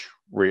each,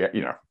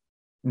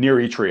 near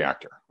each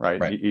reactor,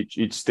 right?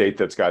 Each state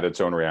that's got its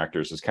own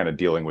reactors is kind of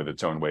dealing with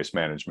its own waste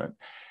management.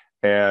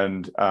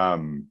 And,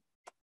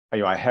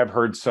 I have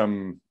heard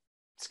some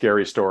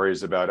scary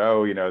stories about,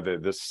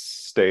 this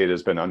state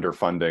has been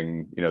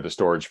underfunding, the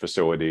storage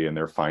facility, and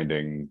they're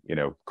finding,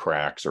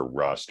 cracks or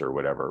rust or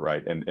whatever,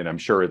 right? And I'm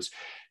sure it's,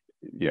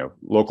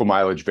 local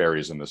mileage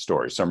varies in the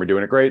story. Some are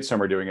doing it great,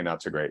 some are doing it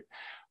not so great.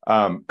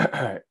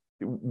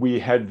 We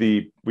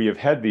have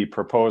had the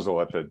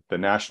proposal at the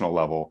national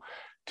level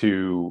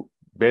to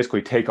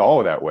basically take all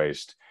of that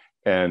waste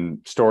and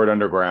store it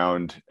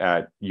underground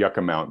at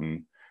Yucca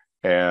Mountain.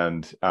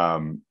 And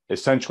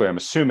essentially, I'm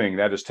assuming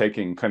that is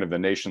taking kind of the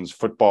nation's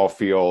football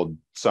field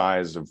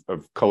size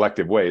of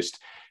collective waste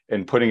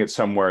and putting it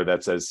somewhere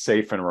that's as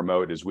safe and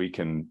remote as we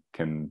can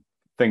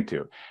think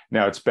to.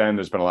 Now, there's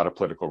been a lot of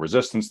political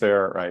resistance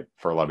there, right,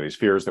 for a lot of these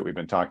fears that we've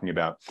been talking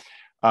about.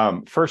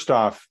 First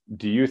off,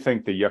 do you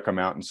think the Yucca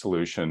Mountain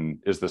solution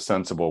is the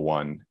sensible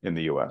one in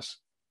the US?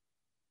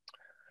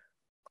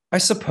 I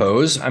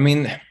suppose. I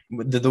mean,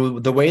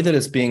 the way that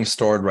it's being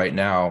stored right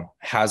now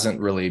hasn't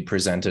really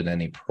presented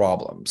any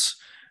problems.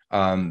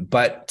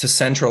 But to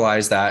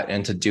centralize that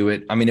and to do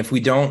it, I mean, if we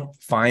don't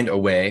find a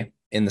way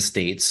in the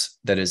States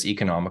that is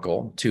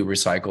economical to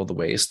recycle the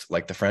waste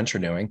like the French are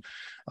doing,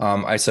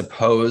 I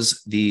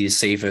suppose the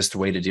safest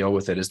way to deal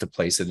with it is to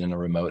place it in a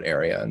remote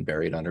area and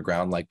bury it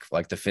underground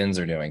like the Finns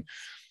are doing.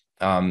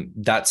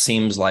 That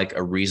seems like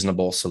a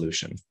reasonable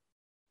solution.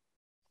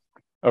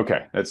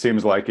 Okay, that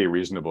seems like a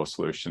reasonable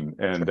solution.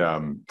 And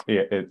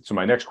so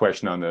my next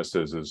question on this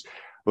is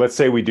let's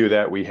say we do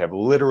that. We have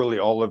literally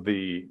all of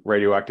the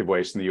radioactive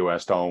waste in the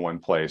US all in one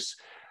place.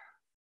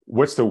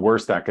 What's the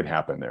worst that could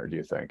happen there, do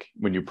you think,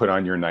 when you put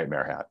on your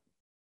nightmare hat?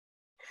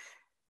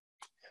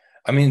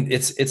 I mean,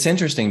 it's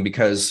interesting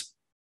because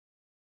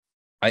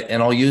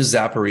I'll use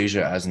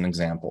Zaporizhia as an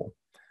example,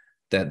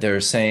 that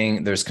they're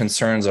saying there's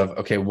concerns of,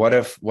 okay, what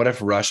if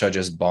Russia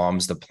just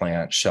bombs the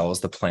plant,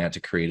 shells the plant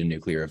to create a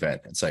nuclear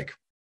event? It's like,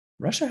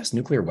 Russia has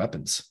nuclear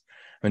weapons.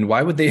 I mean,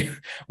 why would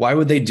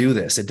they do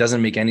this? It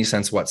doesn't make any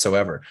sense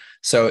whatsoever.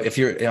 So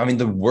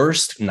the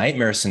worst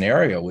nightmare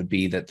scenario would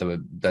be that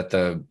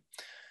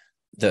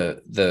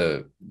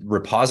the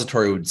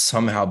repository would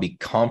somehow be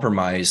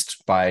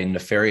compromised by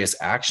nefarious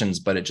actions,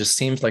 but it just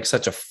seems like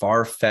such a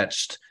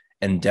far-fetched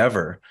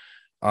endeavor,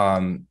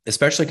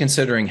 especially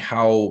considering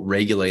how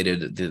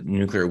regulated the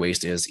nuclear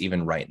waste is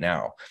even right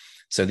now.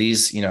 So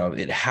these,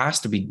 it has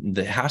to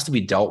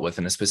be dealt with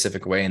in a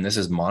specific way, and this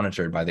is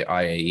monitored by the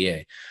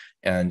IAEA,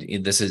 and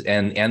this is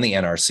and the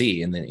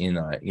NRC in the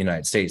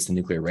United States, the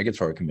Nuclear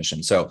Regulatory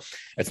Commission. So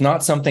it's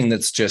not something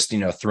that's just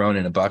thrown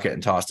in a bucket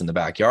and tossed in the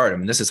backyard. I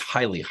mean, this is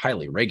highly,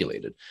 highly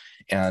regulated,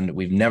 and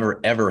we've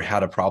never ever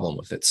had a problem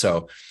with it.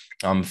 So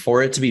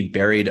for it to be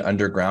buried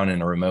underground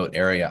in a remote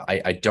area,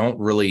 I don't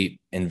really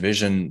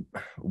envision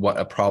what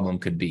a problem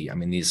could be. I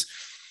mean,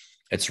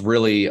 it's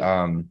really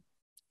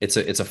it's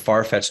a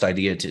far-fetched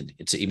idea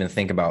to even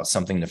think about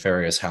something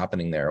nefarious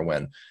happening there,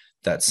 when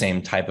that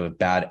same type of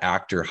bad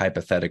actor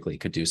hypothetically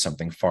could do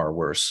something far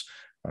worse,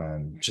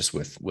 just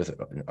with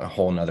a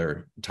whole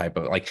nother type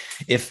of, like,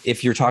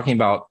 if you're talking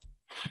about,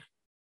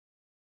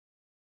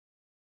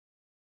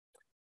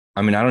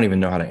 I mean, I don't even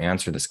know how to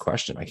answer this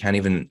question. I can't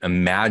even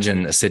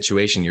imagine a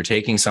situation. You're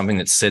taking something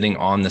that's sitting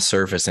on the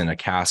surface in a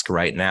cask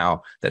right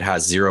now that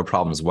has zero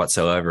problems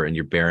whatsoever, and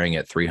you're burying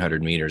it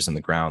 300 meters in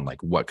the ground.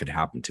 Like, what could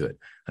happen to it?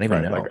 I don't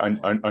even know.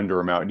 Like under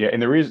a mountain. Yeah.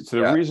 And the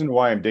reason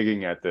why I'm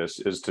digging at this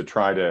is to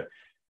try to,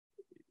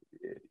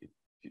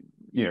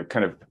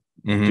 kind of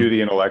do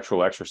the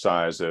intellectual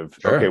exercise of,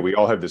 okay, we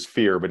all have this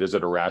fear, but is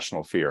it a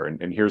rational fear?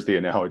 And here's the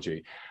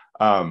analogy.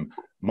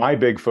 My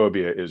big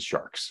phobia is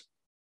sharks.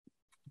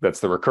 That's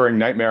the recurring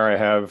nightmare I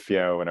have,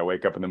 when I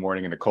wake up in the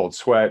morning in a cold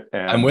sweat.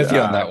 And I'm with you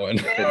on that one.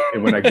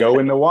 and when I go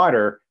in the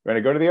water, when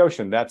I go to the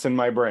ocean, that's in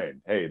my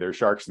brain. Hey, there's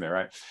sharks in there,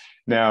 right?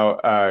 Now,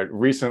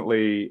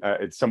 recently,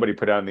 somebody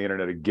put out on the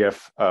internet a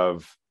GIF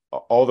of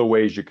all the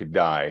ways you could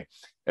die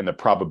and the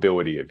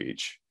probability of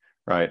each,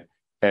 right?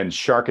 And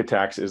shark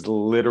attacks is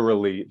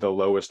literally the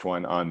lowest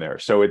one on there.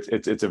 So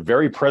it's a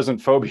very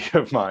present phobia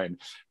of mine,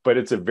 but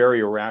it's a very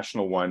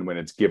irrational one when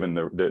it's given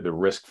the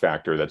risk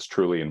factor that's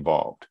truly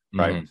involved,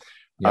 right?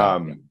 Yeah.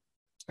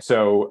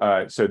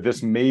 So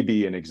this may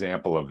be an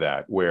example of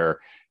that, where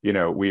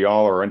we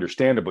all are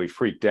understandably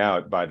freaked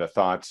out by the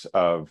thoughts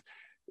of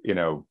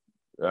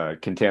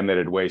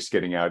contaminated waste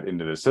getting out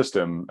into the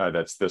system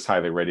that's this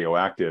highly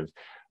radioactive,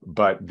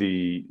 but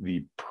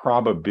the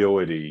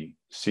probability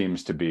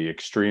seems to be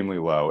extremely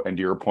low. And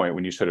to your point,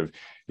 when you sort of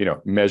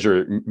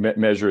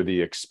measure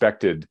the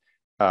expected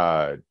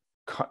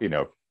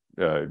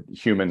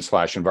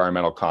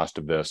human/environmental cost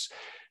of this,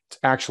 it's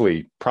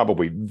actually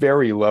probably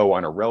very low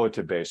on a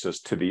relative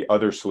basis to the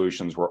other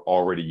solutions we're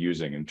already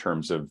using in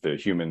terms of the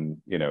human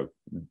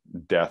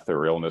death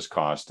or illness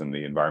cost and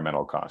the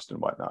environmental cost and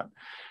whatnot.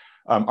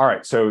 All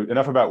right, so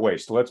enough about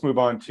waste. Let's move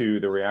on to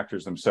the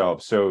reactors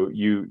themselves. So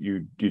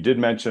you did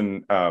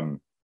mention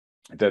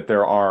that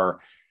there are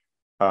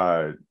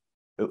at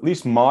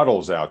least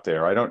models out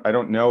there. I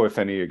don't know if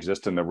any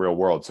exist in the real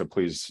world, so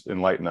please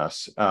enlighten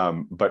us.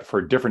 But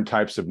for different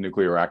types of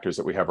nuclear reactors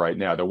that we have right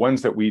now, the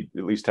ones that we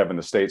at least have in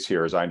the States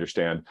here, as I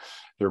understand,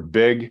 they're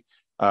big.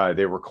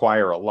 They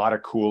require a lot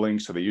of cooling,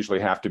 so they usually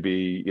have to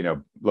be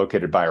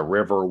located by a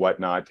river or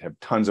whatnot, have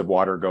tons of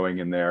water going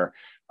in there.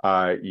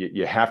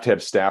 You have to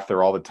have staff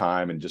there all the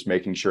time and just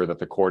making sure that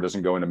the core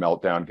doesn't go into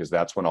meltdown, because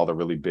that's when all the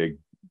really big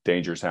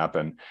dangers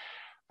happen.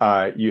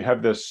 You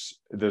have this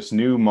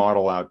new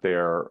model out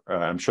there.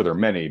 I'm sure there are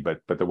many, but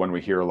the one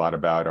we hear a lot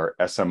about are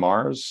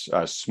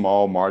SMRs,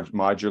 small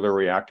modular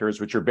reactors,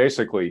 which are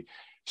basically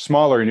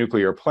smaller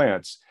nuclear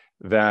plants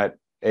that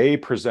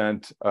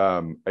present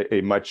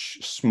a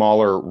much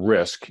smaller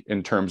risk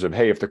in terms of,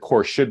 hey, if the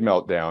core should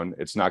melt down,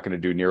 it's not going to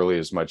do nearly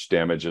as much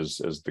damage as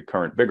the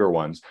current bigger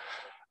ones.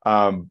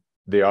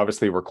 They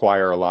obviously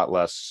require a lot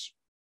less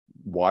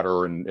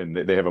water, and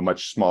they have a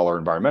much smaller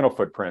environmental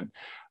footprint.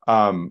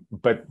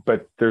 But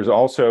there's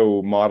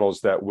also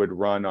models that would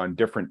run on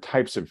different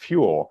types of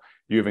fuel.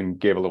 You even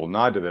gave a little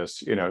nod to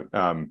this.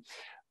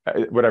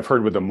 What I've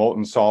heard with the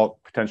molten salt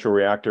potential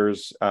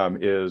reactors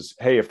is,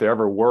 hey, if there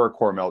ever were a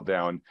core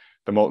meltdown,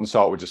 the molten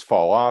salt would just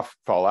fall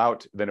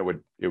out, then it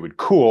would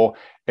cool,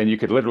 and you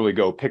could literally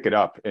go pick it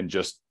up and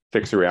just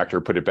fix the reactor,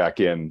 put it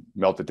back in,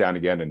 melt it down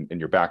again, and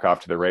you're back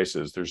off to the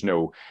races. There's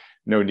no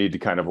need to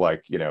kind of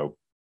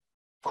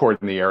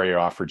cordon the area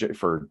off for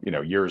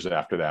years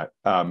after that.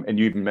 And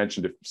you even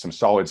mentioned some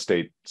solid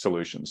state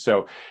solutions.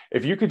 So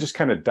if you could just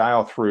kind of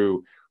dial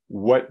through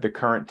what the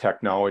current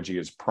technology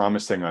is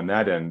promising on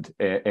that end,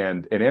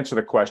 and answer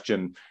the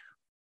question,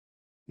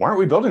 why aren't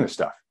we building this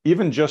stuff?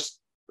 Even just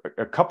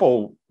a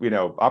couple,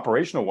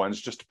 operational ones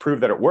just to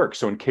prove that it works.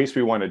 So in case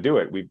we want to do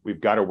it,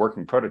 we've got a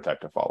working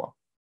prototype to follow.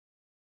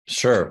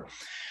 Sure.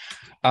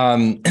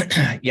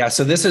 Yeah,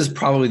 so this is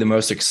probably the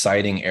most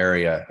exciting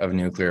area of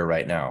nuclear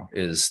right now,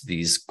 is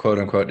these quote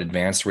unquote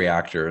advanced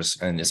reactors,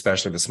 and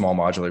especially the small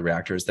modular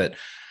reactors that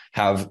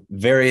have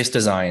various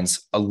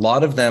designs. A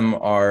lot of them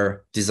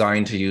are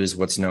designed to use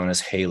what's known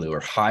as HALEU, or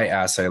high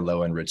assay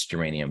low enriched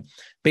uranium.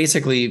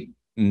 Basically,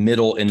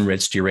 middle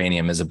enriched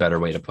uranium is a better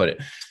way to put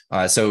it.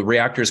 So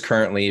reactors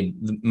currently,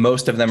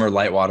 most of them are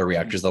light water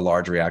reactors, the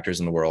large reactors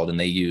in the world, and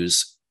they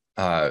use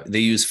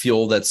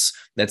fuel that's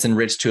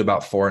enriched to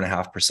about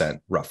 4.5%,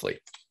 roughly.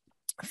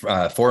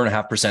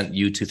 4.5%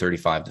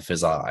 U-235, the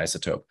fissile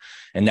isotope,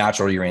 and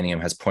natural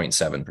uranium has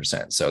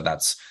 0.7%. So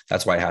that's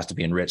why it has to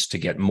be enriched to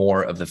get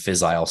more of the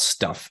fissile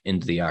stuff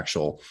into the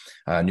actual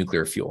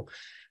nuclear fuel.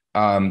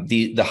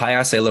 The high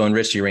assay low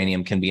enriched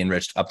uranium can be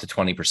enriched up to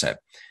 20%.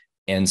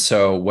 And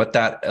so what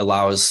that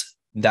allows,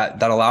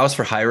 that allows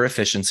for higher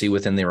efficiency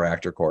within the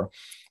reactor core,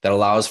 that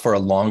allows for a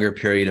longer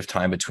period of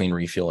time between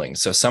refueling.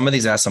 So some of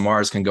these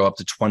SMRs can go up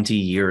to 20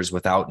 years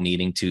without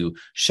needing to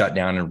shut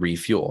down and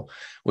refuel,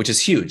 which is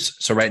huge.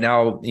 So right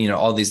now,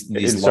 all these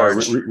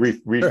large...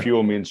 refuel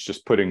sure. Means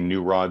just putting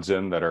new rods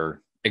in that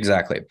are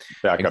exactly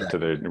back up to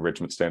the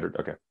enrichment standard.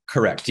 Okay.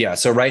 Correct. Yeah.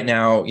 So right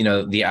now,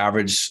 the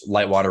average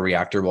light water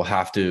reactor will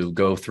have to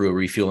go through a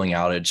refueling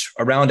outage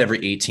around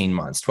every 18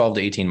 months, 12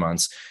 to 18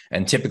 months.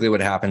 And typically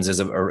what happens is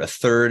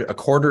a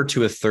quarter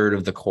to a third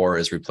of the core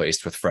is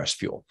replaced with fresh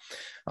fuel.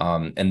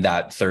 And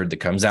that third that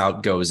comes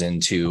out goes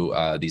into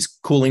these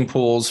cooling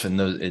pools,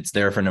 and it's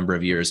there for a number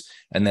of years.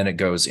 And then it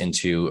goes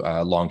into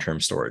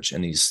long-term storage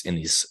in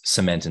these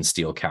cement and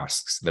steel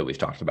casks that we've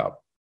talked about.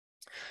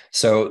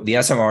 So the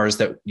SMRs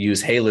that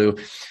use HALEU,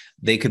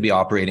 they could be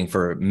operating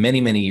for many,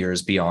 many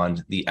years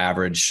beyond the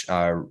average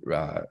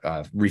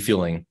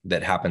refueling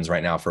that happens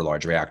right now for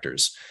large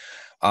reactors.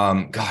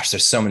 Gosh,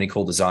 there's so many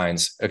cool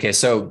designs. Okay,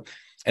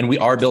 and we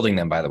are building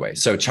them, by the way.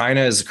 So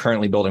China is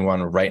currently building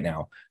one right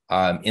now.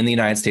 In the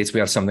United States, we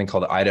have something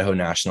called the Idaho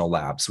National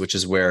Labs, which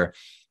is where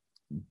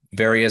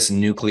various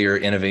nuclear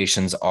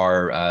innovations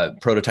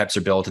prototypes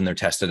are built and they're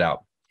tested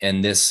out.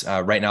 And this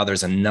right now,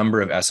 there's a number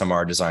of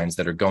SMR designs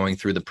that are going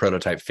through the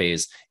prototype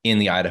phase in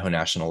the Idaho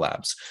National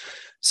Labs.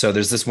 So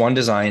there's this one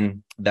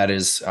design that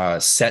is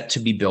set to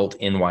be built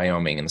in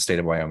Wyoming, in the state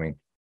of Wyoming.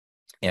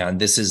 And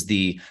this is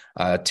the is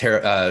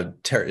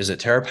it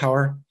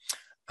TerraPower?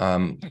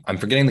 I'm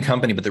forgetting the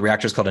company, but the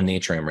reactor is called a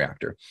natrium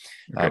reactor.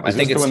 Okay. I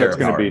think it's the one that's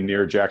going to be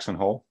near Jackson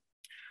Hole.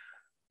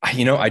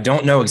 I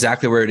don't know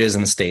exactly where it is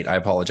in the state. I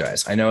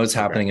apologize. I know it's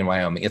happening in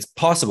Wyoming. It's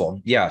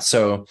possible. Yeah.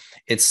 So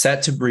it's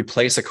set to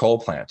replace a coal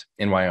plant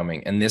in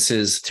Wyoming. And this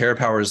is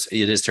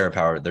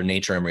TerraPower, their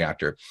natrium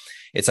reactor.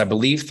 It's, I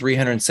believe,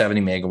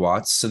 370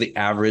 megawatts. So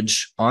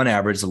on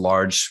average, the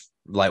large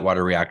light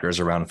water reactor is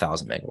around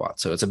 1,000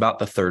 megawatts. So it's about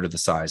the third of the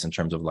size in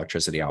terms of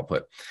electricity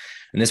output.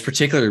 And this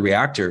particular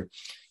reactor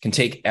can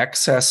take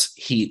excess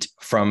heat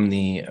from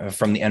the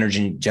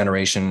energy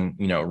generation,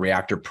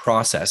 reactor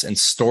process and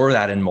store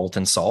that in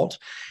molten salt.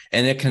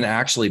 And it can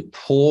actually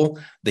pull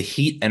the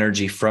heat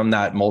energy from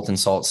that molten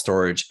salt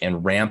storage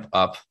and ramp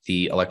up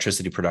the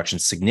electricity production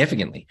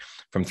significantly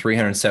from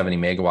 370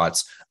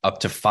 megawatts up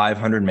to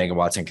 500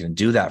 megawatts, and can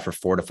do that for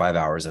 4 to 5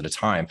 hours at a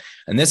time.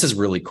 And this is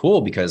really cool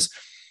because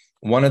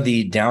one of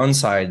the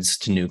downsides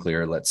to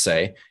nuclear, let's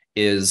say,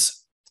 is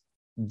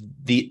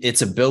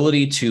its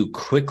ability to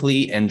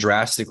quickly and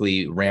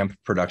drastically ramp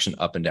production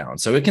up and down.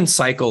 So it can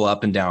cycle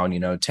up and down,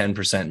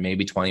 10%,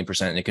 maybe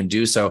 20%, and it can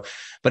do so.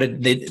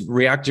 But the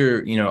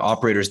reactor,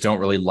 operators don't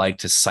really like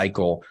to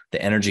cycle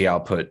the energy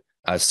output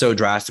so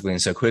drastically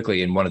and so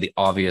quickly. And one of the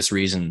obvious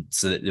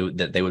reasons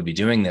that they would be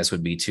doing this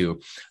would be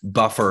to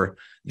buffer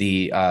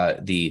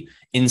the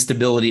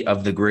instability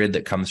of the grid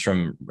that comes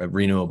from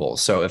renewables.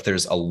 So if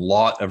there's a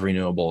lot of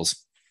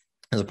renewables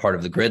as a part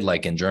of the grid,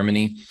 like in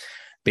Germany,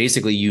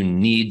 basically, you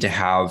need to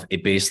have a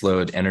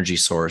baseload energy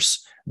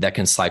source that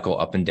can cycle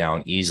up and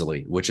down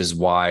easily, which is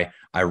why,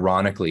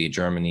 ironically,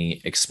 Germany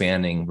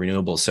expanding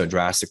renewables so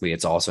drastically,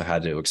 it's also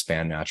had to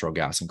expand natural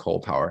gas and coal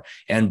power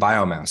and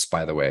biomass,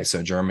 by the way.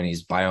 So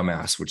Germany's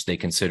biomass, which they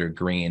consider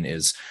green,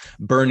 is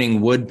burning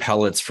wood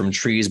pellets from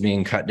trees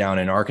being cut down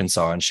in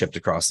Arkansas and shipped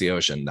across the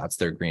ocean. That's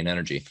their green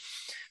energy.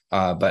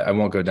 But I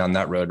won't go down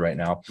that road right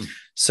now.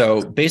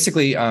 So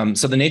basically,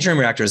 so the natrium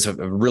reactor is a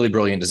really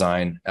brilliant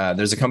design.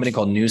 There's a company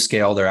called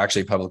NuScale. They're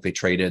actually publicly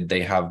traded.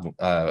 They have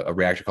a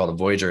reactor called a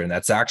Voyager, and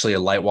that's actually a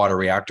light water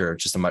reactor,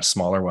 just a much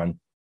smaller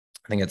one.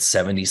 I think it's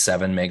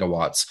 77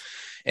 megawatts.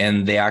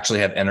 And they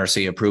actually have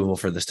NRC approval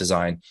for this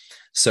design.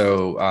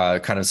 So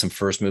kind of some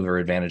first mover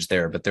advantage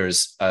there. But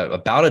there's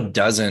about a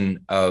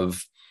dozen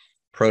of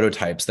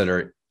prototypes that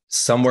are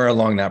somewhere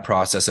along that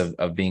process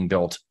of being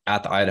built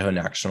at the Idaho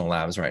National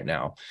Labs right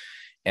now.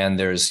 And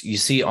you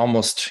see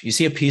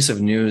a piece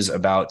of news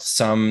about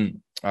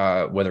some,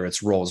 whether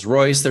it's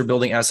Rolls-Royce, they're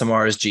building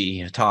SMRs,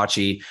 GE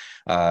Hitachi,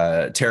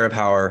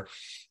 TerraPower,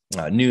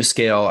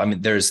 NuScale. I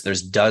mean, there's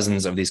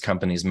dozens of these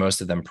companies,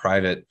 most of them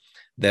private,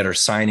 that are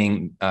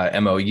signing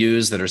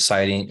MOUs, that are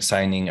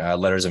signing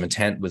letters of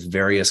intent with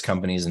various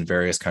companies in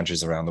various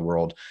countries around the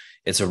world.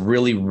 It's a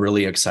really,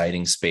 really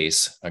exciting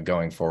space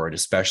going forward,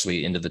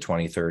 especially into the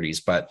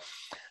 2030s. But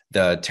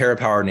the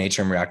TerraPower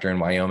Natrium reactor in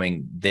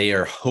Wyoming, they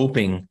are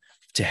hoping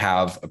to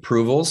have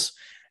approvals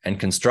and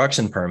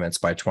construction permits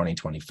by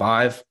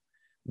 2025,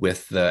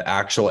 with the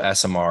actual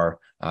SMR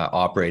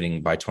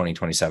operating by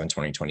 2027,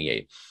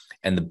 2028.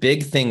 And the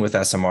big thing with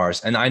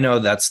SMRs, and I know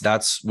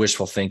that's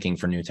wishful thinking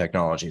for new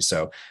technology.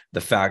 So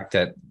the fact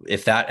that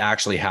if that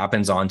actually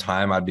happens on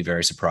time, I'd be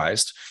very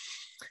surprised.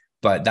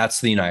 But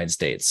that's the United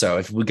States. So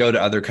if we go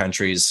to other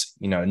countries,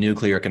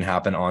 nuclear can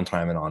happen on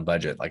time and on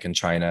budget. Like in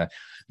China,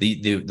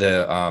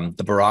 the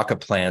Baraka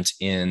plant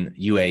in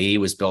UAE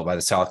was built by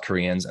the South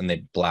Koreans, and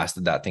they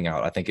blasted that thing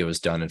out. I think it was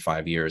done in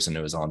 5 years, and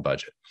it was on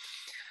budget.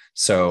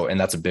 So, and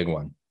that's a big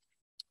one.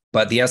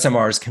 But the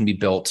SMRs can be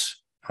built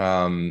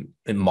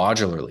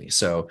modularly.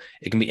 So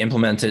it can be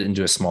implemented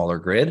into a smaller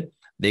grid.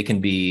 They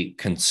can be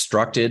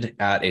constructed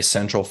at a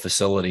central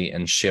facility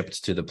and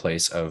shipped to the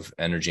place of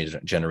energy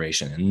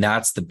generation. And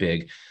that's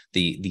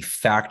the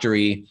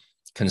factory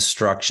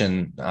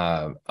construction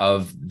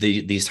of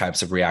these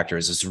types of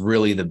reactors is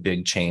really the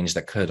big change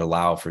that could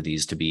allow for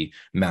these to be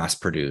mass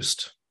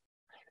produced.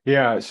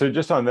 Yeah, so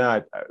just on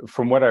that,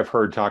 from what I've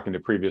heard talking to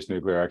previous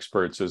nuclear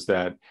experts, is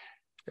that,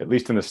 at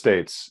least in the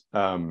States,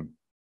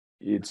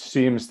 it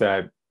seems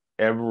that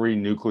every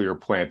nuclear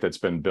plant that's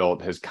been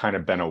built has kind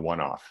of been a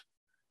one-off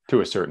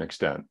to a certain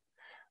extent.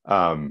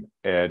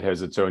 It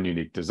has its own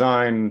unique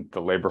design.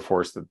 The labor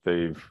force that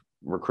they've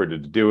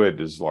recruited to do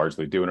it is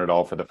largely doing it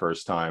all for the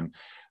first time.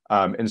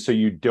 And so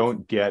you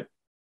don't get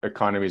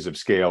economies of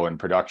scale in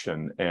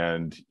production,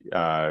 and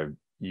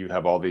you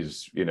have all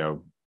these,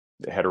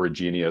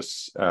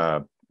 heterogeneous,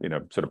 sort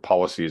of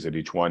policies at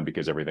each one,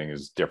 because everything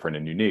is different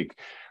and unique.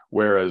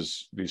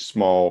 Whereas these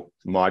small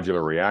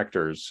modular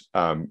reactors,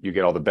 you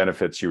get all the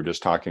benefits you were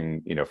just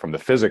talking, from the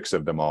physics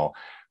of them all,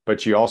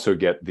 but you also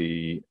get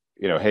the,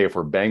 hey, if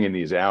we're banging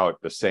these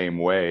out the same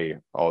way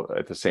all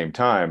at the same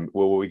time,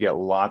 well, we get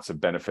lots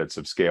of benefits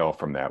of scale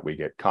from that. We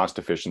get cost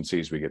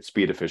efficiencies, we get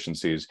speed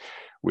efficiencies,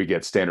 we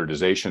get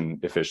standardization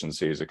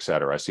efficiencies, et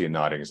cetera. I see you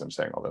nodding as I'm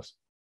saying all this.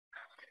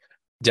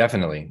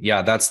 Definitely.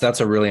 Yeah, that's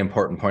a really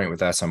important point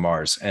with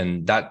SMRs.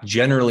 And that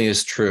generally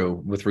is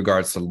true with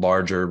regards to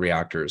larger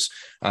reactors,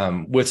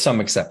 with some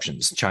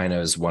exceptions. China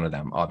is one of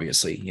them,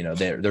 obviously.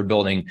 They're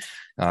building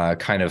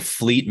kind of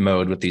fleet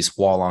mode with these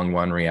Hualong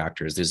 1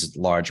 reactors, these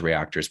large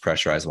reactors,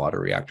 pressurized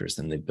water reactors.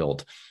 And they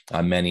built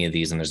many of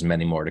these, and there's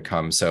many more to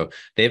come. So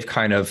they've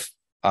kind of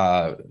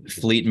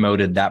fleet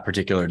moded that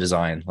particular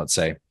design, let's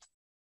say.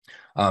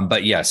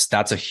 But yes,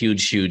 that's a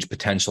huge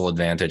potential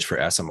advantage for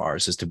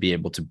SMRs, is to be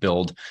able to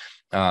build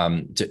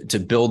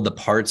to build the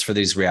parts for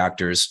these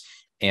reactors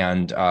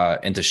and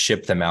to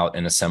ship them out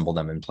and assemble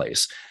them in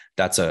place.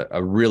 That's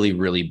a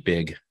really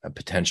big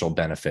potential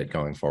benefit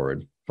going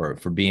forward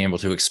for being able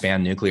to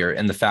expand nuclear.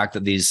 And the fact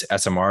that these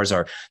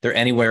SMRs they're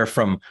anywhere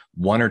from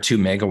 1 or 2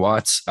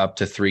 megawatts up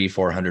to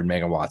 300-400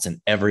 megawatts,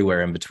 and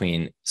everywhere in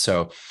between.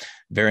 So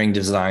varying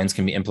designs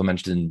can be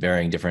implemented in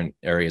varying different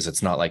areas.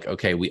 It's not like,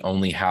 okay, we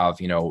only have,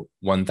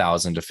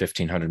 1,000 to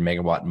 1,500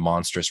 megawatt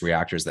monstrous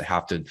reactors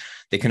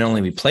they can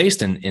only be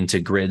placed into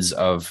grids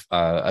of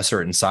a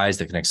certain size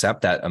that can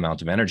accept that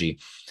amount of energy.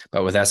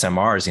 But with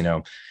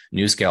SMRs,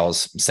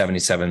 NuScale's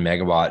 77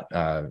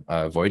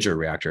 megawatt Voyager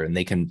reactor, and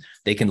they can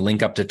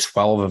link up to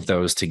 12 of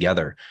those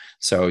together.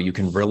 So you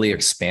can really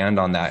expand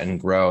on that and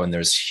grow. And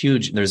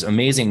there's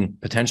amazing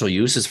potential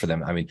uses for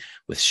them. I mean,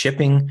 with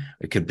shipping,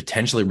 it could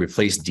potentially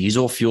replace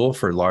diesel fuel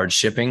for large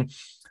shipping.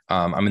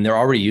 They're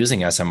already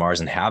using SMRs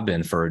and have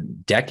been for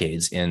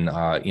decades in,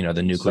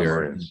 the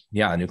nuclear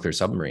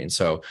submarines.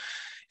 So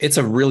it's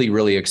a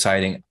really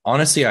exciting.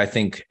 Honestly, I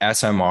think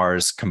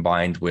SMRs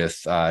combined with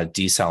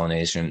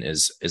desalination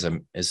is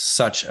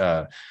such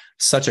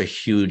a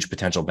huge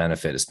potential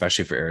benefit,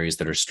 especially for areas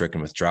that are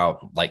stricken with drought,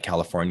 like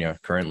California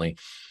currently.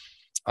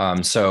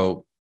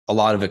 So a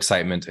lot of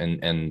excitement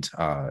and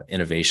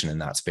innovation in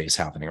that space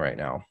happening right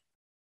now.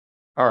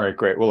 All right,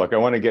 great. Well, look, I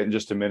want to get in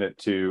just a minute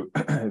to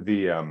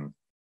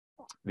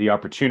the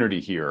opportunity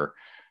here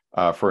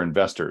for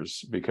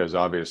investors, because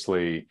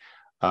obviously,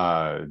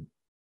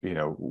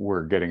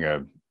 we're getting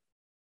a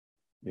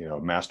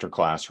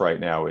masterclass right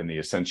now in the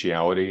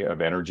essentiality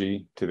of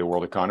energy to the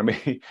world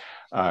economy,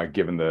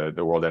 given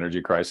the world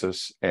energy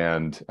crisis,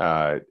 and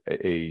a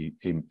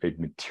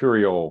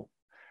material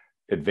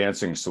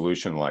advancing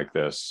solution like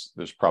this.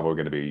 There's probably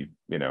going to be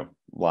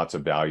lots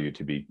of value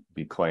to be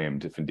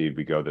claimed if indeed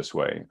we go this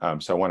way.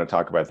 So I want to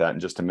talk about that in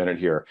just a minute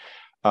here.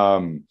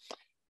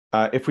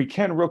 If we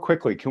can, real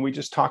quickly, can we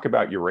just talk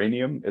about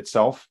uranium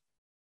itself?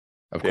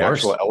 Of the course.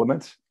 Actual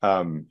element.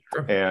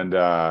 Sure. And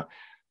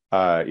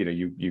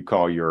you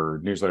call your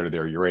newsletter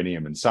there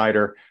Uranium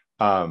Insider.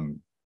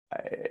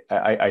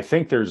 I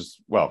think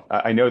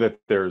I know that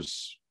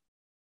there's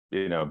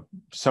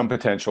some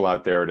potential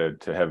out there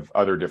to have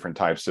other different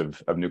types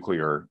of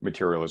nuclear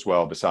material as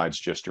well, besides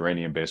just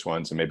uranium-based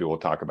ones. And maybe we'll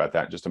talk about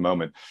that in just a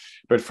moment.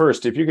 But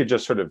first, if you could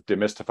just sort of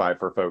demystify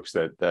for folks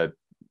that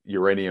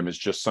uranium is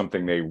just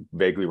something they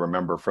vaguely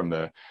remember from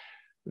the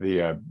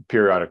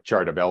periodic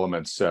chart of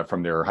elements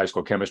from their high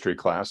school chemistry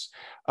class.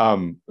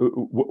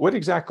 What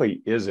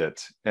exactly is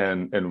it,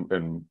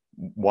 and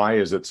why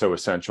is it so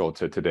essential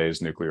to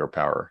today's nuclear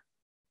power?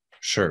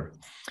 Sure.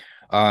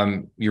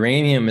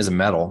 Uranium is a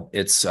metal.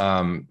 It's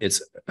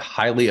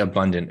highly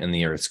abundant in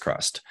the Earth's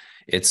crust.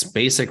 It's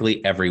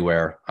basically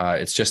everywhere.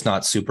 It's just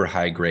not super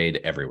high grade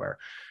everywhere.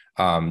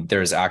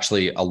 There's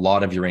actually a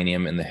lot of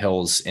uranium in the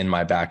hills in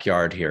my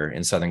backyard here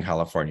in Southern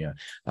California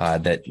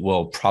that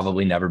will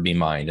probably never be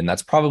mined. And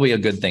that's probably a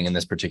good thing in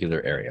this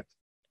particular area.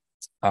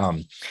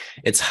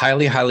 It's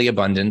highly, highly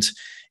abundant.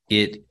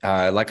 It,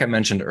 like I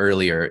mentioned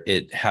earlier,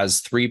 it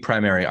has three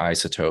primary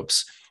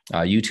isotopes,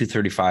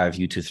 U-235,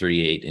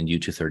 U-238, and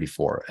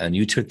U-234. And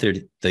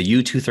the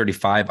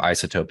U-235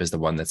 isotope is the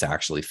one that's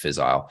actually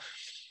fissile.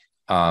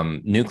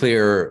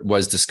 Nuclear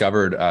was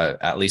discovered,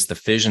 at least the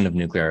fission of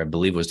nuclear, I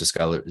believe, was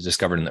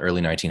discovered in the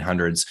early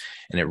 1900s.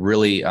 And it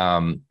really,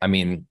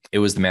 it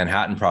was the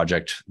Manhattan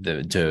Project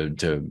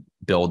to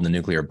build the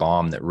nuclear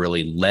bomb that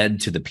really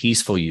led to the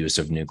peaceful use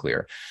of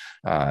nuclear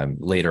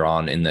later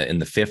on in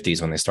the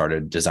 50s, when they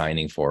started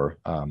designing for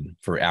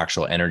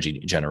actual energy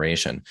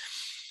generation.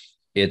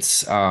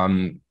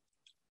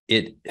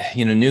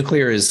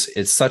 Nuclear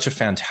is such a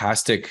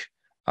fantastic,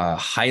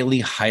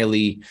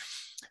 highly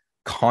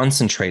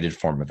concentrated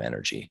form of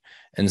energy.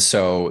 And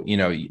so,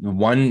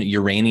 one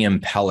uranium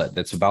pellet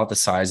that's about the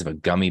size of a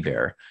gummy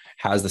bear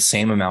has the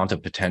same amount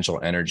of potential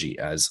energy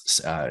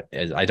as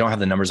I don't have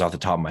the numbers off the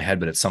top of my head,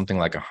 but it's something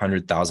like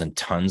 100,000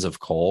 tons of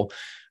coal.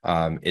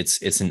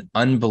 It's an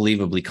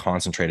unbelievably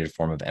concentrated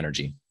form of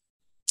energy.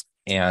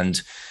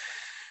 And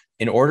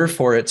in order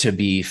for it to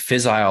be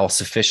fissile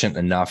sufficient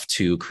enough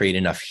to create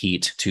enough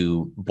heat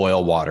to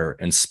boil water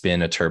and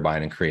spin a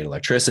turbine and create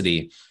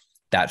electricity,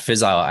 that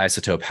fissile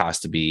isotope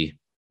has to be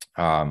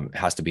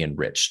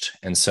enriched.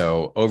 And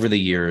so over the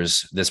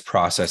years, this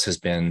process has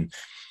been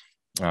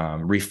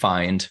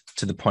refined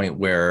to the point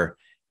where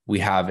we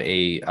have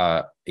a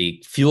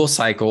fuel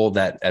cycle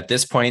that at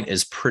this point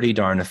is pretty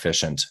darn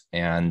efficient,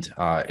 and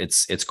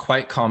it's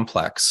quite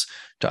complex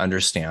to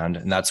understand.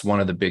 And that's one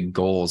of the big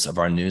goals of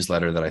our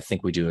newsletter that I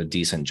think we do a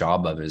decent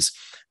job of, is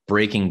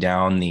breaking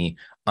down the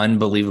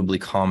unbelievably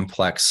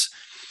complex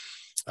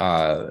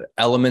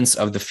elements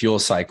of the fuel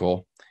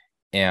cycle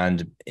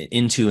and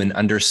into an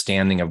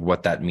understanding of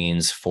what that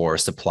means for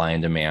supply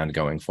and demand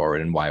going forward,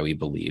 and why we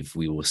believe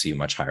we will see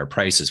much higher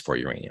prices for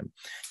uranium.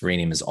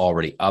 Uranium is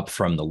already up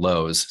from the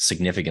lows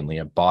significantly.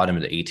 It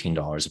bottomed at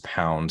 $18 a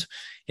pound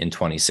in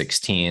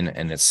 2016,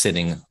 and it's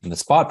sitting, the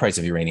spot price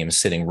of uranium is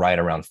sitting right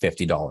around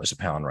 $50 a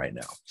pound right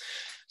now.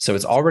 So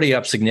it's already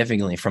up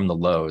significantly from the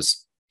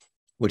lows,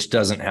 which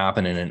doesn't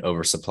happen in an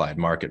oversupplied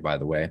market, by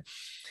the way.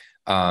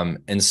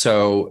 And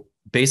so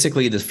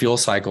basically the fuel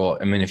cycle,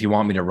 if you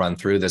want me to run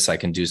through this, I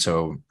can do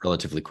so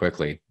relatively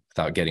quickly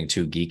without getting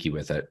too geeky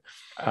with it.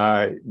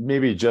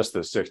 Maybe just the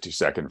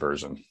 60-second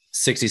version.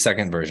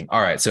 60-second version.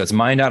 All right. So it's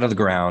mined out of the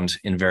ground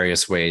in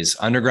various ways.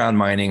 Underground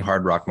mining,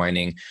 hard rock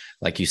mining,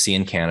 like you see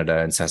in Canada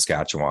and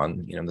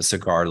Saskatchewan, the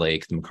Cigar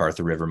Lake, the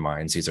McArthur River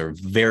mines. These are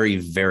very,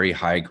 very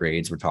high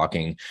grades. We're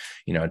talking,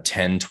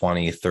 10,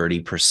 20,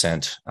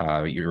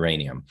 30%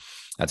 uranium.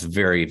 That's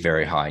very,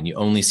 very high. And you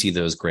only see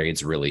those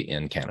grades really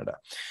in Canada.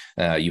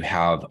 You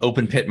have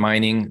open pit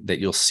mining that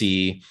you'll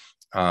see.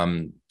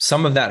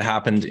 Some of that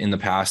happened in the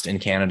past in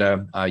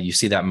Canada. You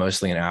see that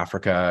mostly in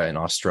Africa and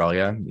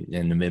Australia,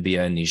 in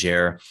Namibia and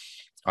Niger,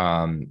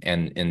 and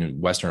in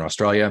Western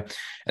Australia.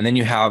 And then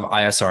you have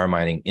ISR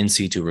mining, in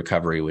situ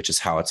recovery, which is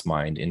how it's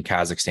mined in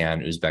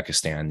Kazakhstan,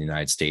 Uzbekistan, the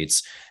United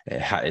States.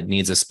 It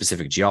needs a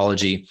specific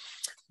geology.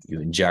 You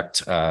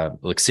inject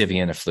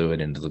lixiviant, a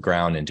fluid, into the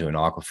ground, into an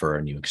aquifer,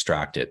 and you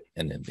extract it.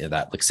 And then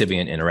that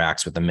lixiviant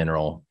interacts with the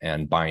mineral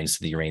and binds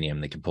to the uranium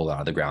they can pull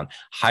out of the ground.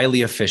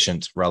 Highly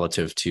efficient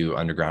relative to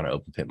underground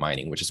open pit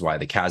mining, which is why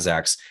the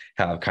Kazakhs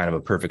have kind of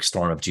a perfect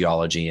storm of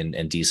geology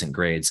and decent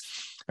grades.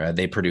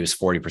 They produce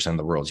 40% of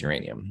the world's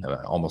uranium,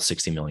 almost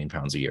 60 million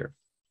pounds a year.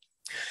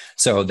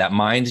 So that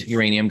mined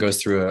uranium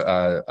goes through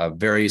a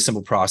very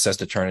simple process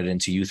to turn it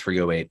into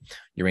U3O8,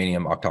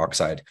 uranium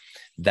octoxide.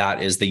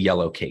 That is the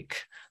yellow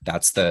cake.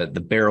 That's the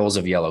barrels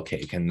of yellow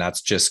cake, and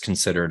that's just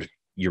considered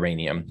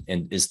uranium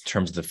in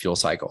terms of the fuel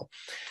cycle.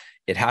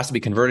 It has to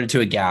be converted to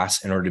a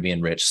gas in order to be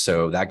enriched.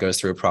 So that goes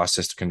through a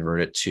process to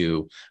convert it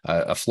to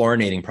a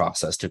fluorinating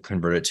process to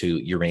convert it to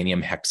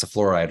uranium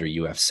hexafluoride, or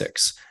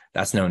UF6.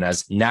 That's known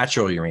as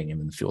natural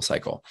uranium in the fuel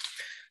cycle.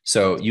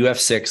 So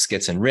UF6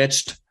 gets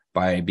enriched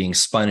by being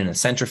spun in a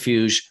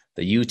centrifuge.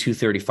 The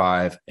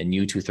U-235 and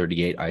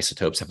U-238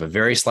 isotopes have a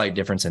very slight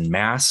difference in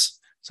mass.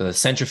 So the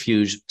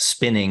centrifuge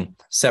spinning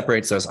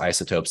separates those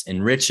isotopes,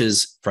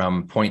 enriches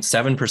from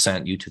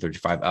 0.7%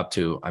 U-235 up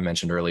to, I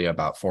mentioned earlier,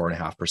 about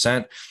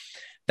 4.5%.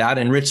 That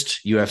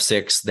enriched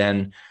UF6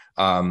 then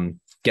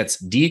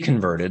gets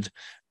deconverted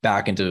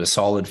back into a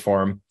solid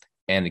form,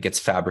 and it gets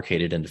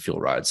fabricated into fuel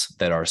rods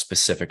that are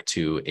specific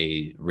to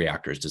a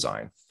reactor's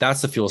design.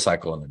 That's the fuel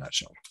cycle in a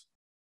nutshell.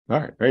 All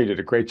right. You did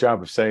a great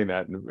job of saying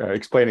that and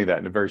explaining that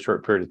in a very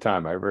short period of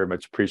time. I very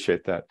much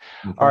appreciate that.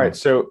 No All right.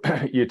 So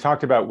you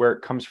talked about where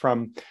it comes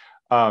from.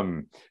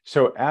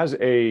 So as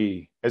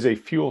a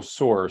fuel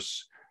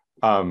source,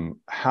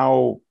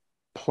 how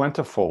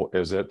plentiful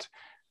is it?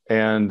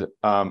 And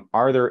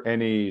are there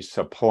any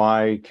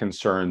supply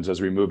concerns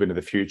as we move into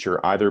the future,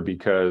 either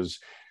because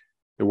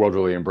the world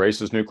really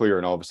embraces nuclear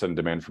and all of a sudden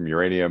demand from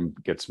uranium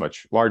gets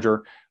much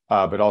larger,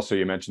 but also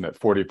you mentioned that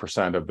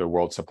 40% of the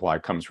world supply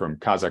comes from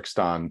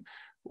Kazakhstan,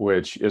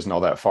 which isn't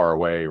all that far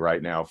away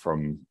right now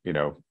from,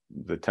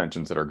 the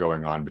tensions that are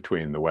going on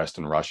between the West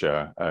and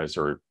Russia.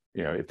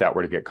 If that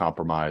were to get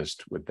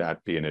compromised, would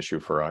that be an issue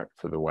for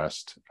the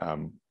West?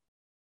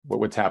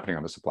 What's happening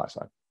on the supply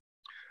side?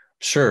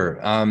 Sure.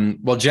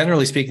 Well,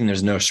 generally speaking,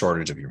 there's no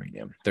shortage of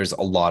uranium. There's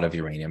a lot of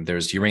uranium.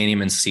 There's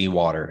uranium in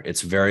seawater.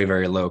 It's very,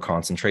 very low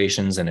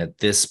concentrations, and at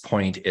this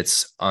point,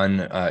 it's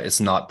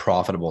not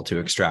profitable to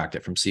extract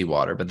it from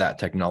seawater. But that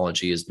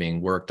technology is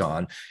being worked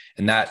on,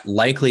 and that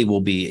likely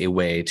will be a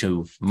way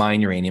to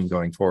mine uranium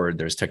going forward.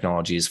 There's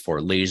technologies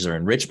for laser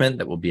enrichment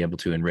that will be able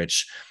to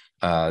enrich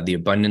the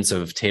abundance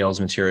of tails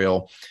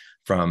material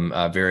from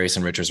various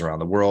enrichers around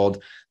the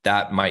world.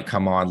 That might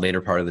come on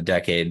later part of the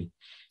decade.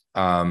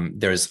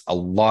 There's a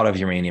lot of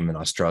uranium in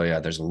Australia.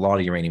 There's a lot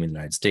of uranium in the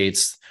United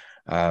States.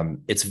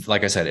 It's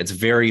like I said, it's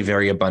very,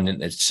 very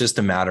abundant. It's just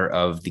a matter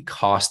of the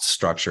cost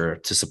structure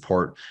to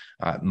support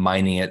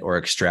mining it or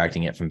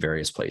extracting it from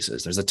various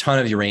places. There's a ton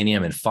of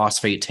uranium and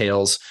phosphate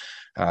tails.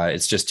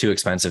 It's just too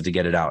expensive to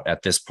get it out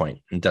at this point.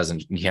 You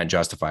can't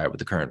justify it with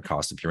the current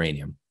cost of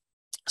uranium.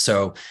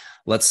 So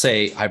let's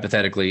say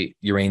hypothetically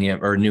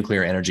uranium or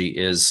nuclear energy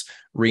is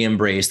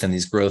re-embraced and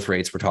these growth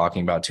rates we're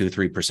talking about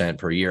 2-3%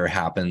 per year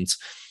happens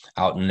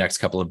out in the next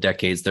couple of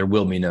decades. There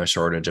will be no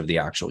shortage of the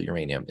actual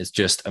uranium. It's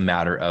just a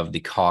matter of the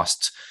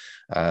cost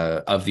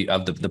of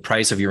the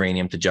price of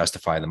uranium to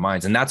justify the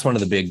mines. And that's one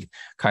of the big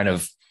kind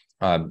of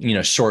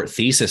short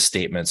thesis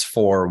statements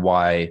for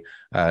why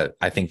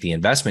I think the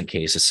investment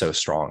case is so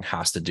strong.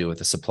 Has to do with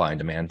the supply and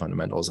demand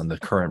fundamentals and the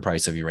current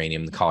price of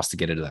uranium, the cost to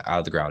get it out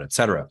of the ground, et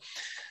cetera.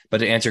 But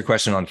to answer your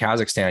question on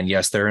Kazakhstan,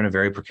 yes, they're in a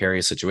very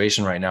precarious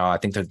situation right now. I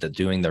think that they're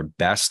doing their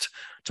best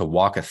to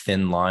walk a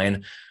thin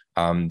line.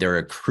 They're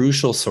a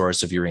crucial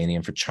source of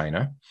uranium for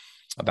China.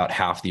 About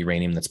half the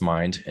uranium that's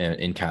mined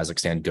in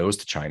Kazakhstan goes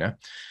to China.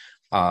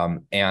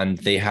 And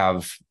they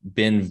have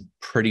been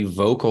pretty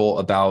vocal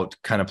about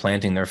kind of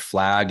planting their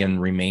flag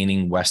and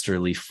remaining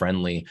westerly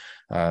friendly,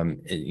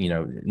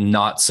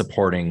 not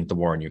supporting the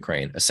war in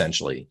Ukraine,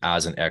 essentially,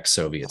 as an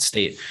ex-Soviet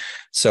state.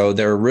 So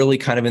they're really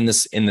kind of in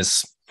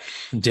this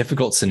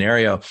difficult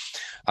scenario.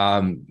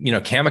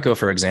 Cameco,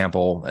 for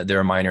example,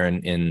 they're a miner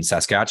in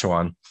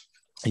Saskatchewan,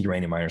 a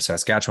uranium miner in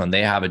Saskatchewan.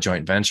 They have a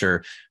joint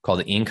venture called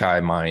the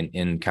Inkai mine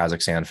in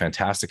Kazakhstan,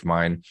 fantastic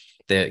mine.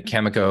 The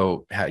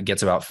Cameco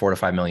gets about 4 to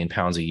 5 million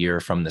pounds a year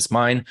from this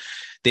mine.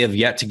 They have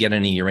yet to get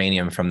any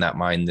uranium from that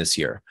mine this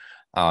year.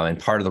 And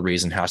part of the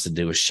reason has to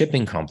do with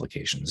shipping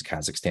complications.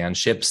 Kazakhstan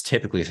ships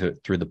typically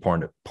through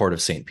the port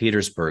of St.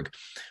 Petersburg,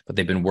 but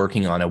they've been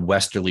working on a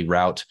westerly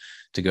route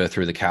to go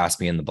through the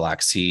Caspian, the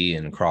Black Sea,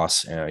 and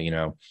across,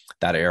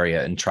 that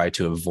area and try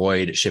to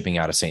avoid shipping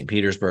out of St.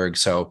 Petersburg.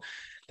 So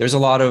there's a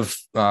lot of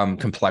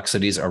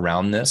complexities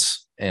around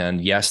this.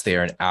 And yes, they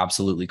are an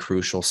absolutely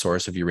crucial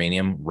source of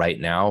uranium right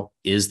now.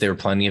 Is there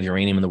plenty of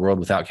uranium in the world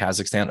without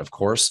Kazakhstan? Of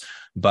course,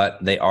 but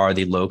they are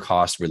the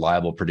low-cost,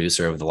 reliable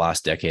producer of the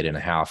last decade and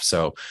a half.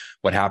 So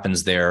what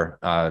happens there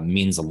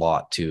means a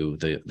lot to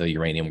the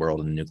uranium world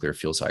and the nuclear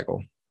fuel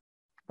cycle.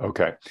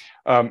 Okay.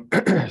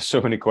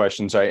 So many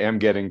questions. I am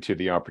getting to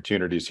the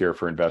opportunities here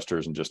for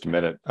investors in just a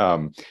minute.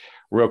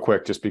 Real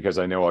quick, just because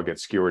I know I'll get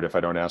skewered if I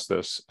don't ask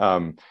this.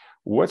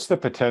 What's the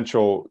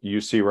potential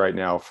you see right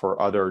now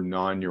for other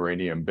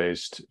non-uranium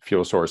based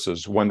fuel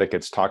sources? One that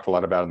gets talked a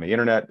lot about on the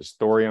internet is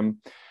thorium.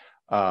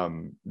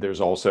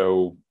 There's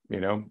also,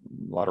 a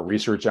lot of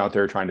research out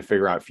there trying to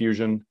figure out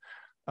fusion.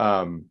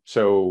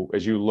 So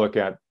as you look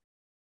at,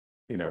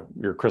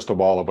 your crystal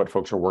ball of what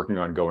folks are working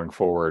on going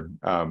forward,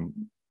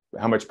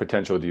 how much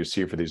potential do you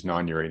see for these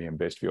non-uranium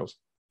based fuels?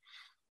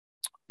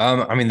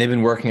 They've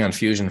been working on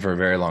fusion for a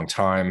very long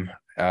time.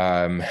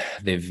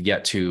 They've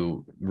yet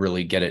to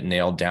really get it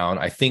nailed down.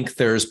 I think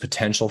there's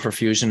potential for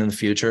fusion in the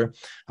future.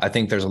 I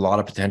think there's a lot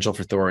of potential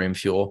for thorium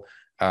fuel.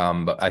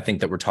 But I think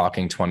that we're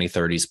talking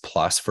 2030s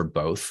plus for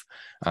both,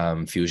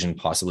 fusion,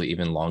 possibly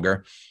even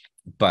longer.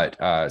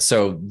 But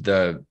so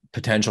the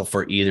potential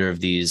for either of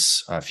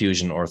these,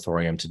 fusion or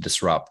thorium, to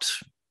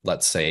disrupt,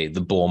 let's say,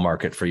 the bull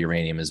market for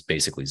uranium is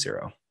basically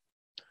zero.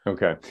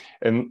 Okay.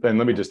 And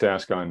let me just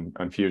ask on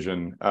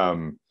fusion.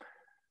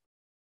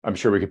 I'm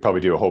sure we could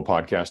probably do a whole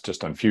podcast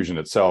just on fusion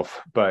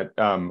itself, but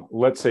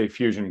let's say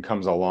fusion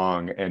comes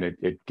along and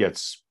it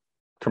gets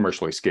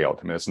commercially scaled.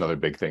 I mean, that's another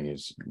big thing.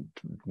 Is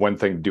one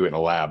thing to do it in a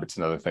lab, it's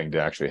another thing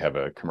to actually have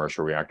a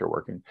commercial reactor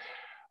working.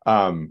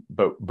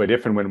 But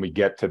if and when we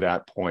get to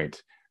that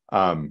point,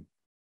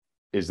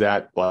 is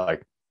that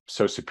like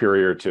so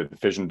superior to the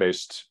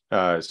fission-based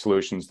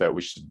solutions that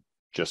we should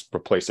just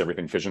replace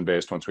everything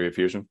fission-based once we have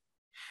fusion?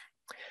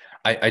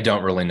 I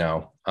don't really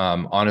know.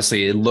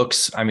 Honestly, it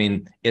looks, I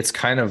mean, it's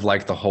kind of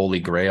like the holy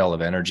grail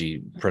of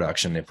energy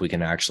production if we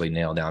can actually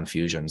nail down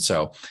fusion.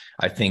 So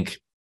I think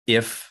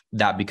if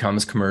that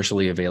becomes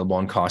commercially available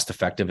and cost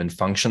effective and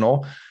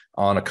functional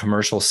on a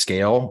commercial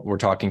scale, we're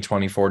talking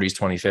 2040s,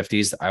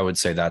 2050s, I would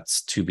say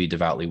that's to be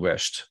devoutly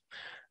wished.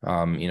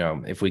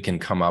 If we can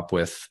come up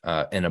with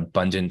an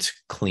abundant,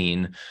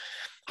 clean,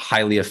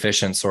 highly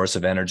efficient source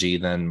of energy,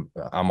 then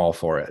I'm all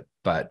for it.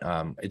 But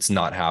it's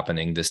not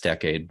happening this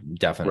decade,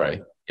 definitely.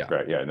 Right. Yeah.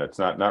 Right. Yeah. And it's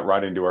not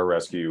riding to our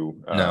rescue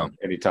No.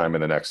 anytime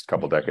in the next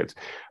couple decades.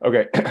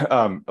 Okay.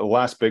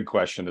 Last big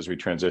question as we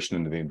transition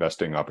into the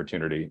investing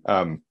opportunity.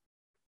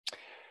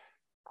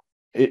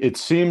 It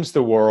seems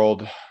the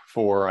world,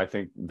 for I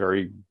think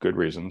very good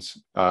reasons,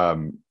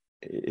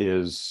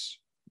 is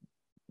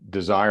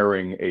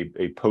desiring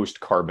a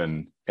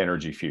post-carbon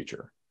energy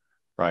future,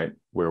 right?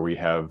 Where we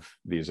have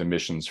these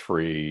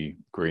emissions-free,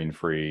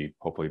 green-free,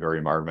 hopefully very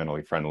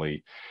environmentally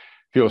friendly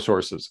fuel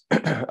sources.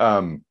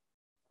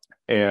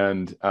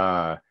 And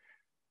let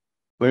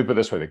me put it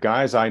this way: the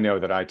guys I know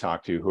that I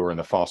talk to who are in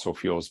the fossil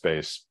fuel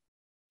space,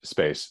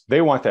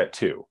 they want that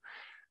too.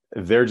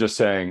 They're just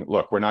saying,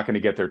 look, we're not going to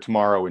get there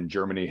tomorrow. And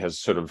Germany has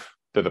sort of,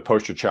 they're the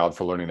poster child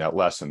for learning that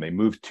lesson. They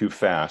moved too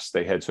fast.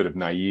 They had sort of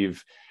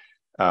naive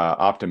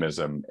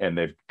optimism, and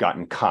they've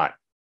gotten caught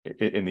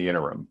in the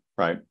interim,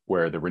 right?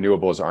 Where the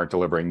renewables aren't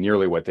delivering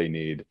nearly what they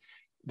need.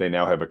 They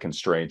now have a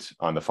constraint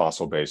on the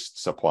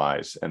fossil-based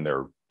supplies, and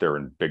they're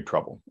in big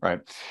trouble, right?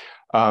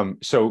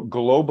 So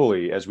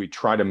globally, as we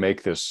try to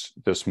make this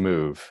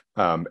move,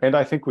 and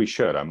I think we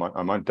should, I'm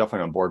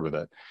definitely on board with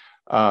it.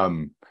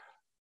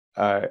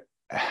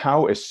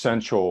 How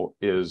essential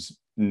is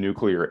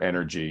nuclear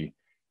energy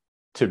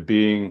to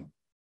being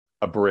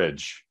a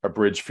bridge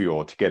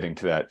fuel to getting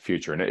to that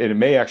future? And it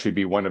may actually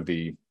be one of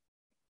the,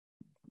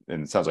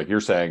 and it sounds like you're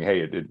saying,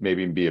 hey, it may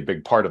even be a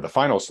big part of the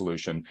final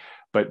solution,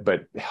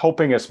 but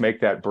helping us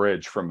make that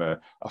bridge from a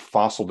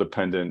fossil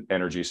dependent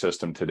energy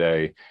system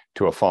today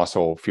to a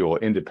fossil fuel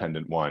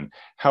independent one.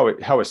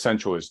 How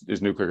essential is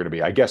nuclear going to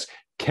be? I guess,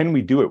 can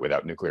we do it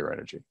without nuclear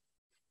energy?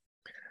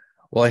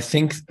 Well, I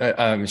think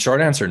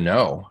short answer,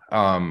 no.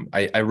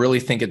 I really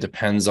think it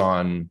depends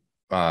on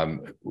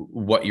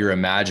what you're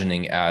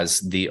imagining as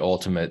the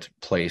ultimate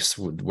place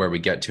where we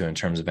get to in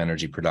terms of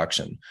energy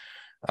production.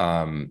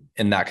 And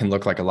that can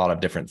look like a lot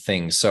of different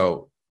things.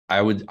 So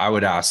I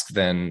would ask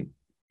then,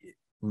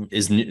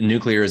 is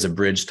nuclear as a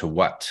bridge to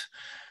what?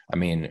 I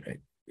mean,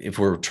 if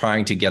we're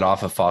trying to get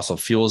off of fossil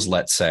fuels,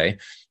 let's say,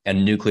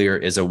 and nuclear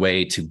is a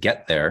way to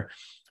get there,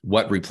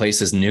 what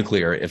replaces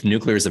nuclear? If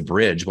nuclear is a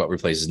bridge, what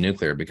replaces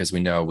nuclear? Because we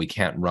know we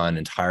can't run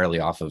entirely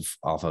off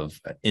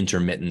of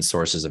intermittent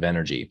sources of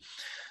energy.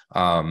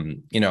 I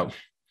mean,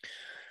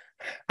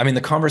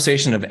 the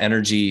conversation of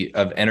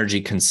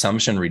energy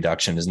consumption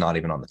reduction is not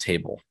even on the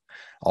table.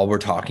 All we're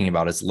talking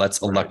about is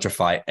let's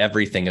electrify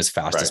everything as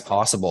fast as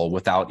possible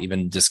without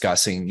even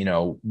discussing,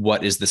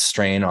 what is the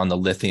strain on the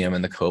lithium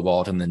and the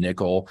cobalt and the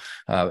nickel,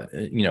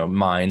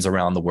 mines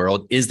around the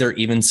world. Is there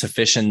even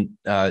sufficient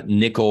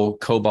nickel,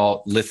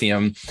 cobalt,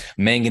 lithium,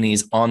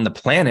 manganese on the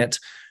planet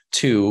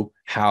to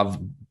have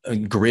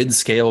grid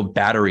scale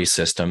battery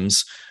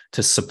systems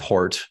to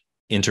support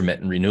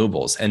intermittent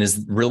renewables? And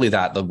is really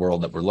that the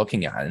world that we're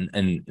looking at?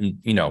 And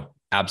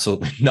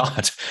absolutely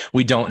not.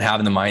 We don't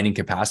have the mining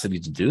capacity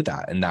to do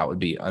that. And that would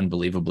be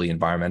unbelievably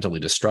environmentally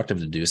destructive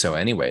to do so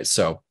anyway.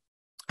 So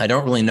I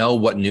don't really know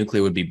what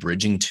nuclear would be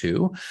bridging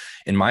to.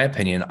 In my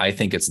opinion, I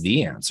think it's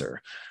the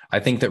answer. I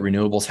think that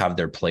renewables have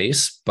their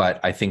place, but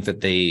I think that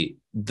the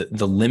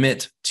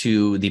limit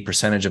to the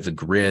percentage of the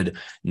grid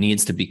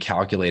needs to be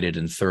calculated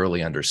and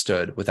thoroughly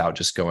understood without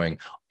just going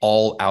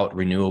all out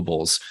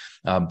renewables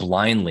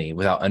blindly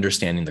without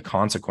understanding the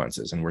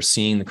consequences. And we're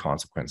seeing the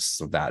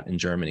consequences of that in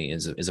Germany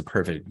is a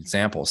perfect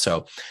example.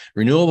 So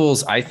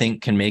renewables, I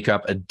think, can make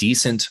up a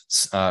decent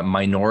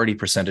minority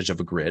percentage of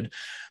a grid,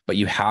 but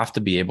you have to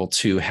be able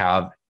to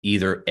have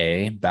either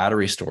A,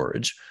 battery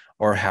storage,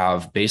 or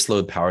have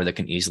baseload power that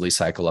can easily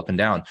cycle up and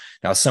down.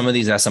 Now, some of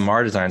these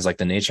SMR designs, like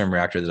the Natrium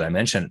reactor that I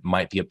mentioned,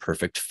 might be a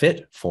perfect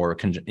fit for,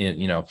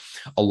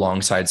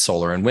 alongside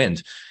solar and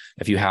wind.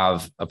 If you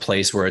have a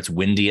place where it's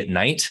windy at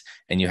night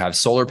and you have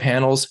solar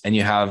panels and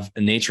you have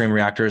natrium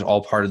reactors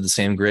all part of the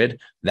same grid,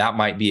 that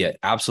might be an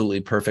absolutely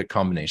perfect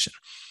combination.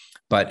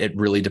 But it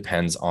really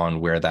depends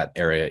on where that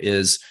area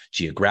is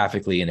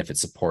geographically and if it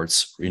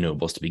supports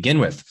renewables to begin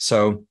with.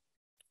 So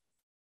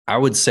I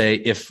would say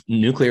if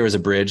nuclear is a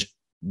bridge,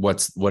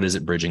 what is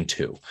it bridging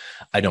to?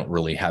 I don't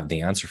really have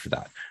the answer for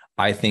that.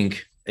 I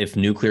think if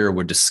nuclear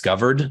were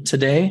discovered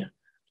today,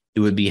 it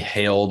would be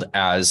hailed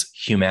as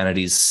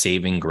humanity's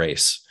saving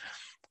grace.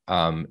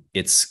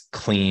 It's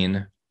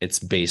clean, it's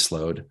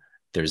baseload.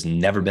 There's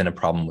never been a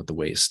problem with the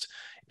waste.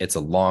 It's a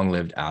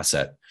long-lived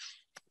asset.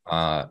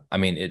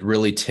 It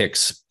really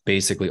ticks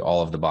basically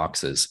all of the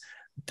boxes.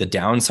 The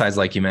downsides,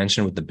 like you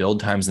mentioned, with the build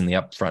times and the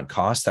upfront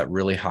cost, that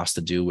really has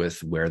to do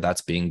with where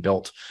that's being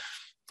built.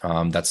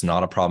 That's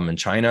not a problem in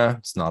China.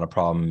 It's not a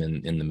problem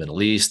in the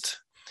Middle East.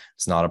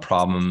 It's not a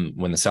problem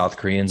when the South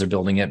Koreans are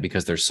building it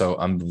because they're so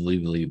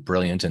unbelievably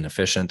brilliant and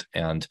efficient.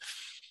 And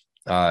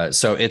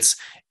so it's,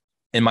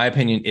 in my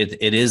opinion,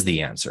 it is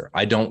the answer.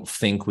 I don't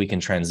think we can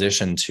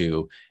transition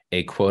to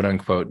a quote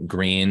unquote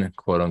green,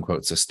 quote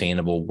unquote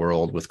sustainable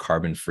world with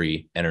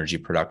carbon-free energy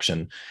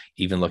production,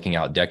 even looking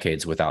out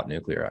decades without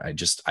nuclear. I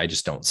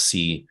just don't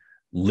see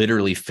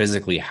literally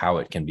physically how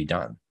it can be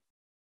done.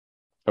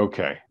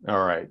 Okay.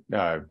 All right.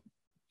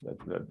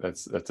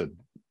 That's a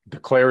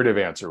declarative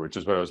answer, which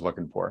is what I was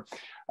looking for.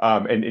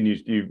 And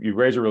you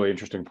raise a really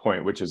interesting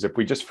point, which is if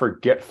we just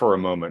forget for a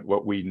moment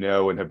what we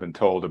know and have been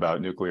told about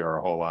nuclear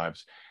our whole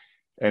lives,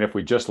 and if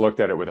we just looked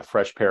at it with a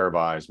fresh pair of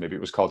eyes, maybe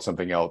it was called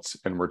something else,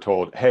 and we're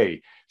told,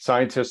 hey,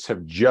 scientists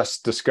have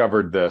just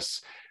discovered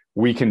this,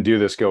 we can do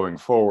this going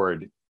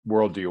forward,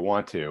 world, do you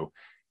want to?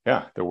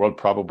 Yeah, the world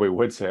probably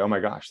would say, oh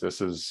my gosh,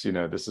 this is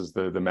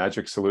the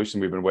magic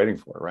solution we've been waiting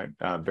for, right?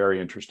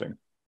 Very interesting.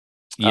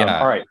 Yeah.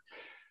 All right.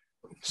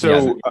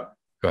 So, go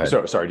ahead.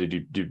 So sorry,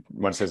 did you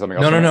want to say something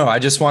else? No. I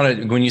just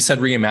wanted, when you said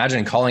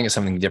reimagine, calling it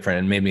something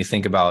different, it made me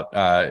think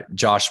about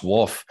Josh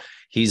Wolf.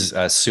 He's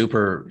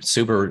super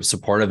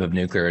supportive of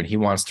nuclear, and he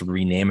wants to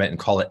rename it and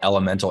call it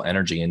elemental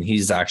energy. And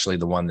he's actually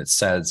the one that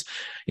says,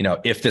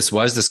 if this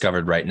was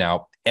discovered right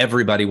now,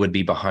 everybody would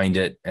be behind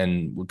it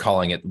and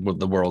calling it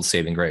the world's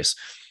saving grace.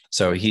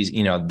 So he's,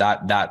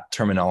 that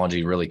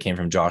terminology really came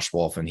from Josh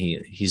Wolf, and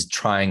he's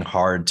trying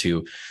hard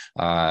to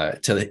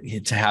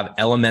have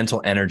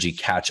elemental energy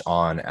catch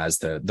on as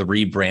the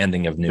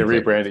rebranding of nuclear.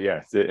 The rebranding,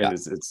 yeah.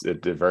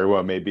 It very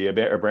well may be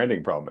a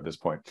branding problem at this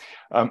point.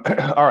 All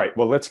right,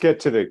 well, let's get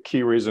to the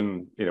key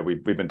reason.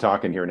 We've been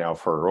talking here now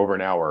for over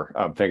an hour.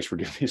 Thanks for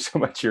giving me so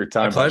much of your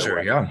time. My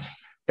pleasure. Yeah.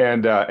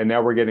 And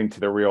now we're getting to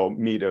the real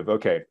meat of,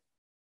 okay,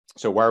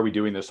 so why are we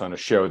doing this on a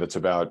show that's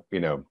about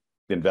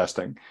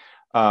investing?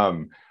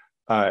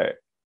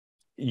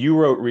 You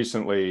wrote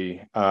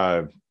recently,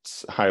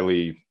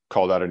 highly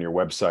called out on your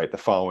website, the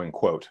following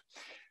quote: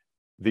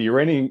 the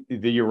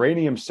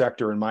uranium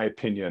sector, in my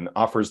opinion,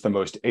 offers the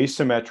most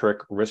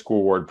asymmetric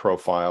risk-reward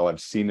profile I've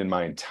seen in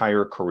my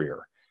entire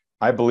career.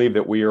 I believe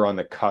that we are on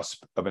the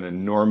cusp of an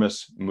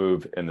enormous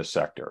move in the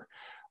sector.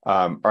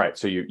 All right,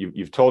 so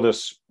you've told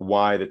us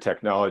why the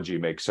technology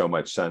makes so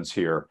much sense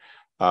here.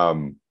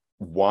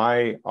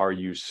 Why are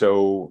you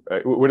so,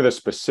 what are the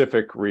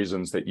specific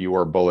reasons that you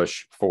are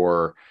bullish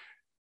for,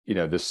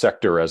 the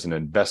sector as an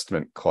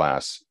investment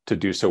class to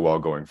do so well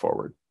going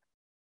forward?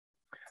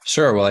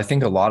 Sure. Well, I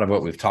think a lot of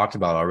what we've talked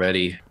about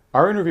already.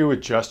 Our interview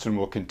with Justin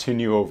will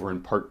continue over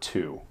in part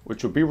 2,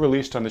 which will be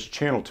released on this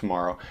channel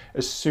tomorrow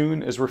as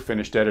soon as we're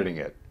finished editing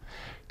it.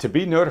 To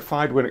be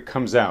notified when it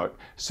comes out,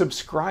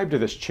 subscribe to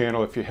this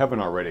channel if you haven't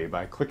already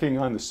by clicking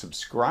on the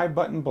subscribe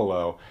button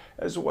below,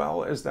 as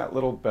well as that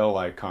little bell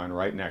icon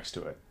right next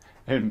to it.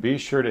 And be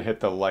sure to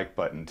hit the like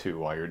button too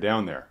while you're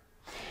down there.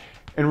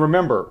 And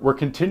remember, we're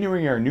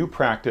continuing our new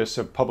practice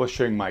of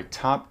publishing my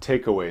top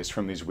takeaways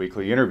from these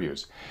weekly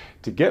interviews.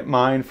 To get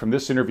mine from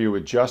this interview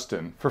with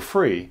Justin for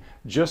free,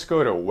 just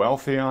go to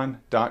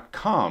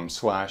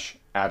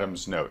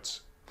wealthion.com/AdamsNotes.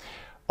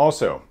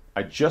 Also,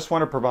 I just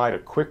want to provide a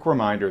quick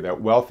reminder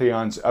that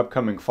Wealthion's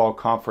upcoming fall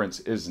conference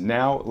is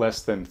now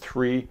less than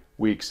 3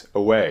 weeks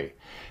away.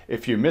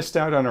 If you missed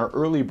out on our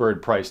early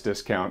bird price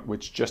discount,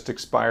 which just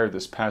expired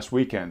this past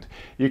weekend,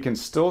 you can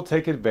still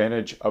take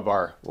advantage of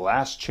our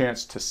last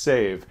chance to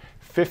save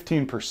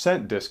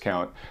 15%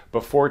 discount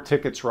before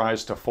tickets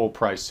rise to full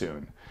price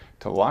soon.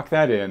 To lock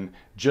that in,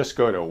 just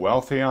go to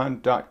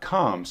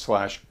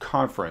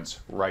wealthion.com/conference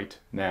right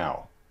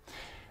now.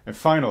 And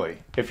finally,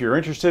 if you're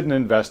interested in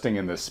investing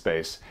in this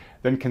space,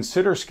 then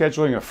consider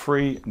scheduling a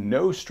free,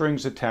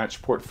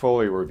 no-strings-attached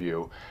portfolio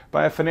review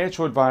by a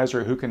financial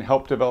advisor who can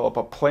help develop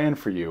a plan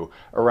for you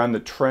around the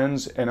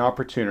trends and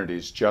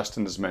opportunities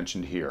Justin has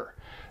mentioned here.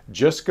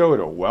 Just go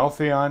to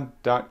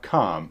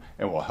wealthion.com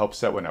and we'll help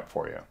set one up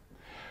for you.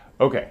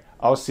 Okay,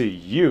 I'll see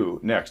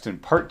you next in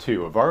part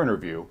 2 of our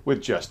interview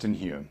with Justin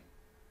Huhn.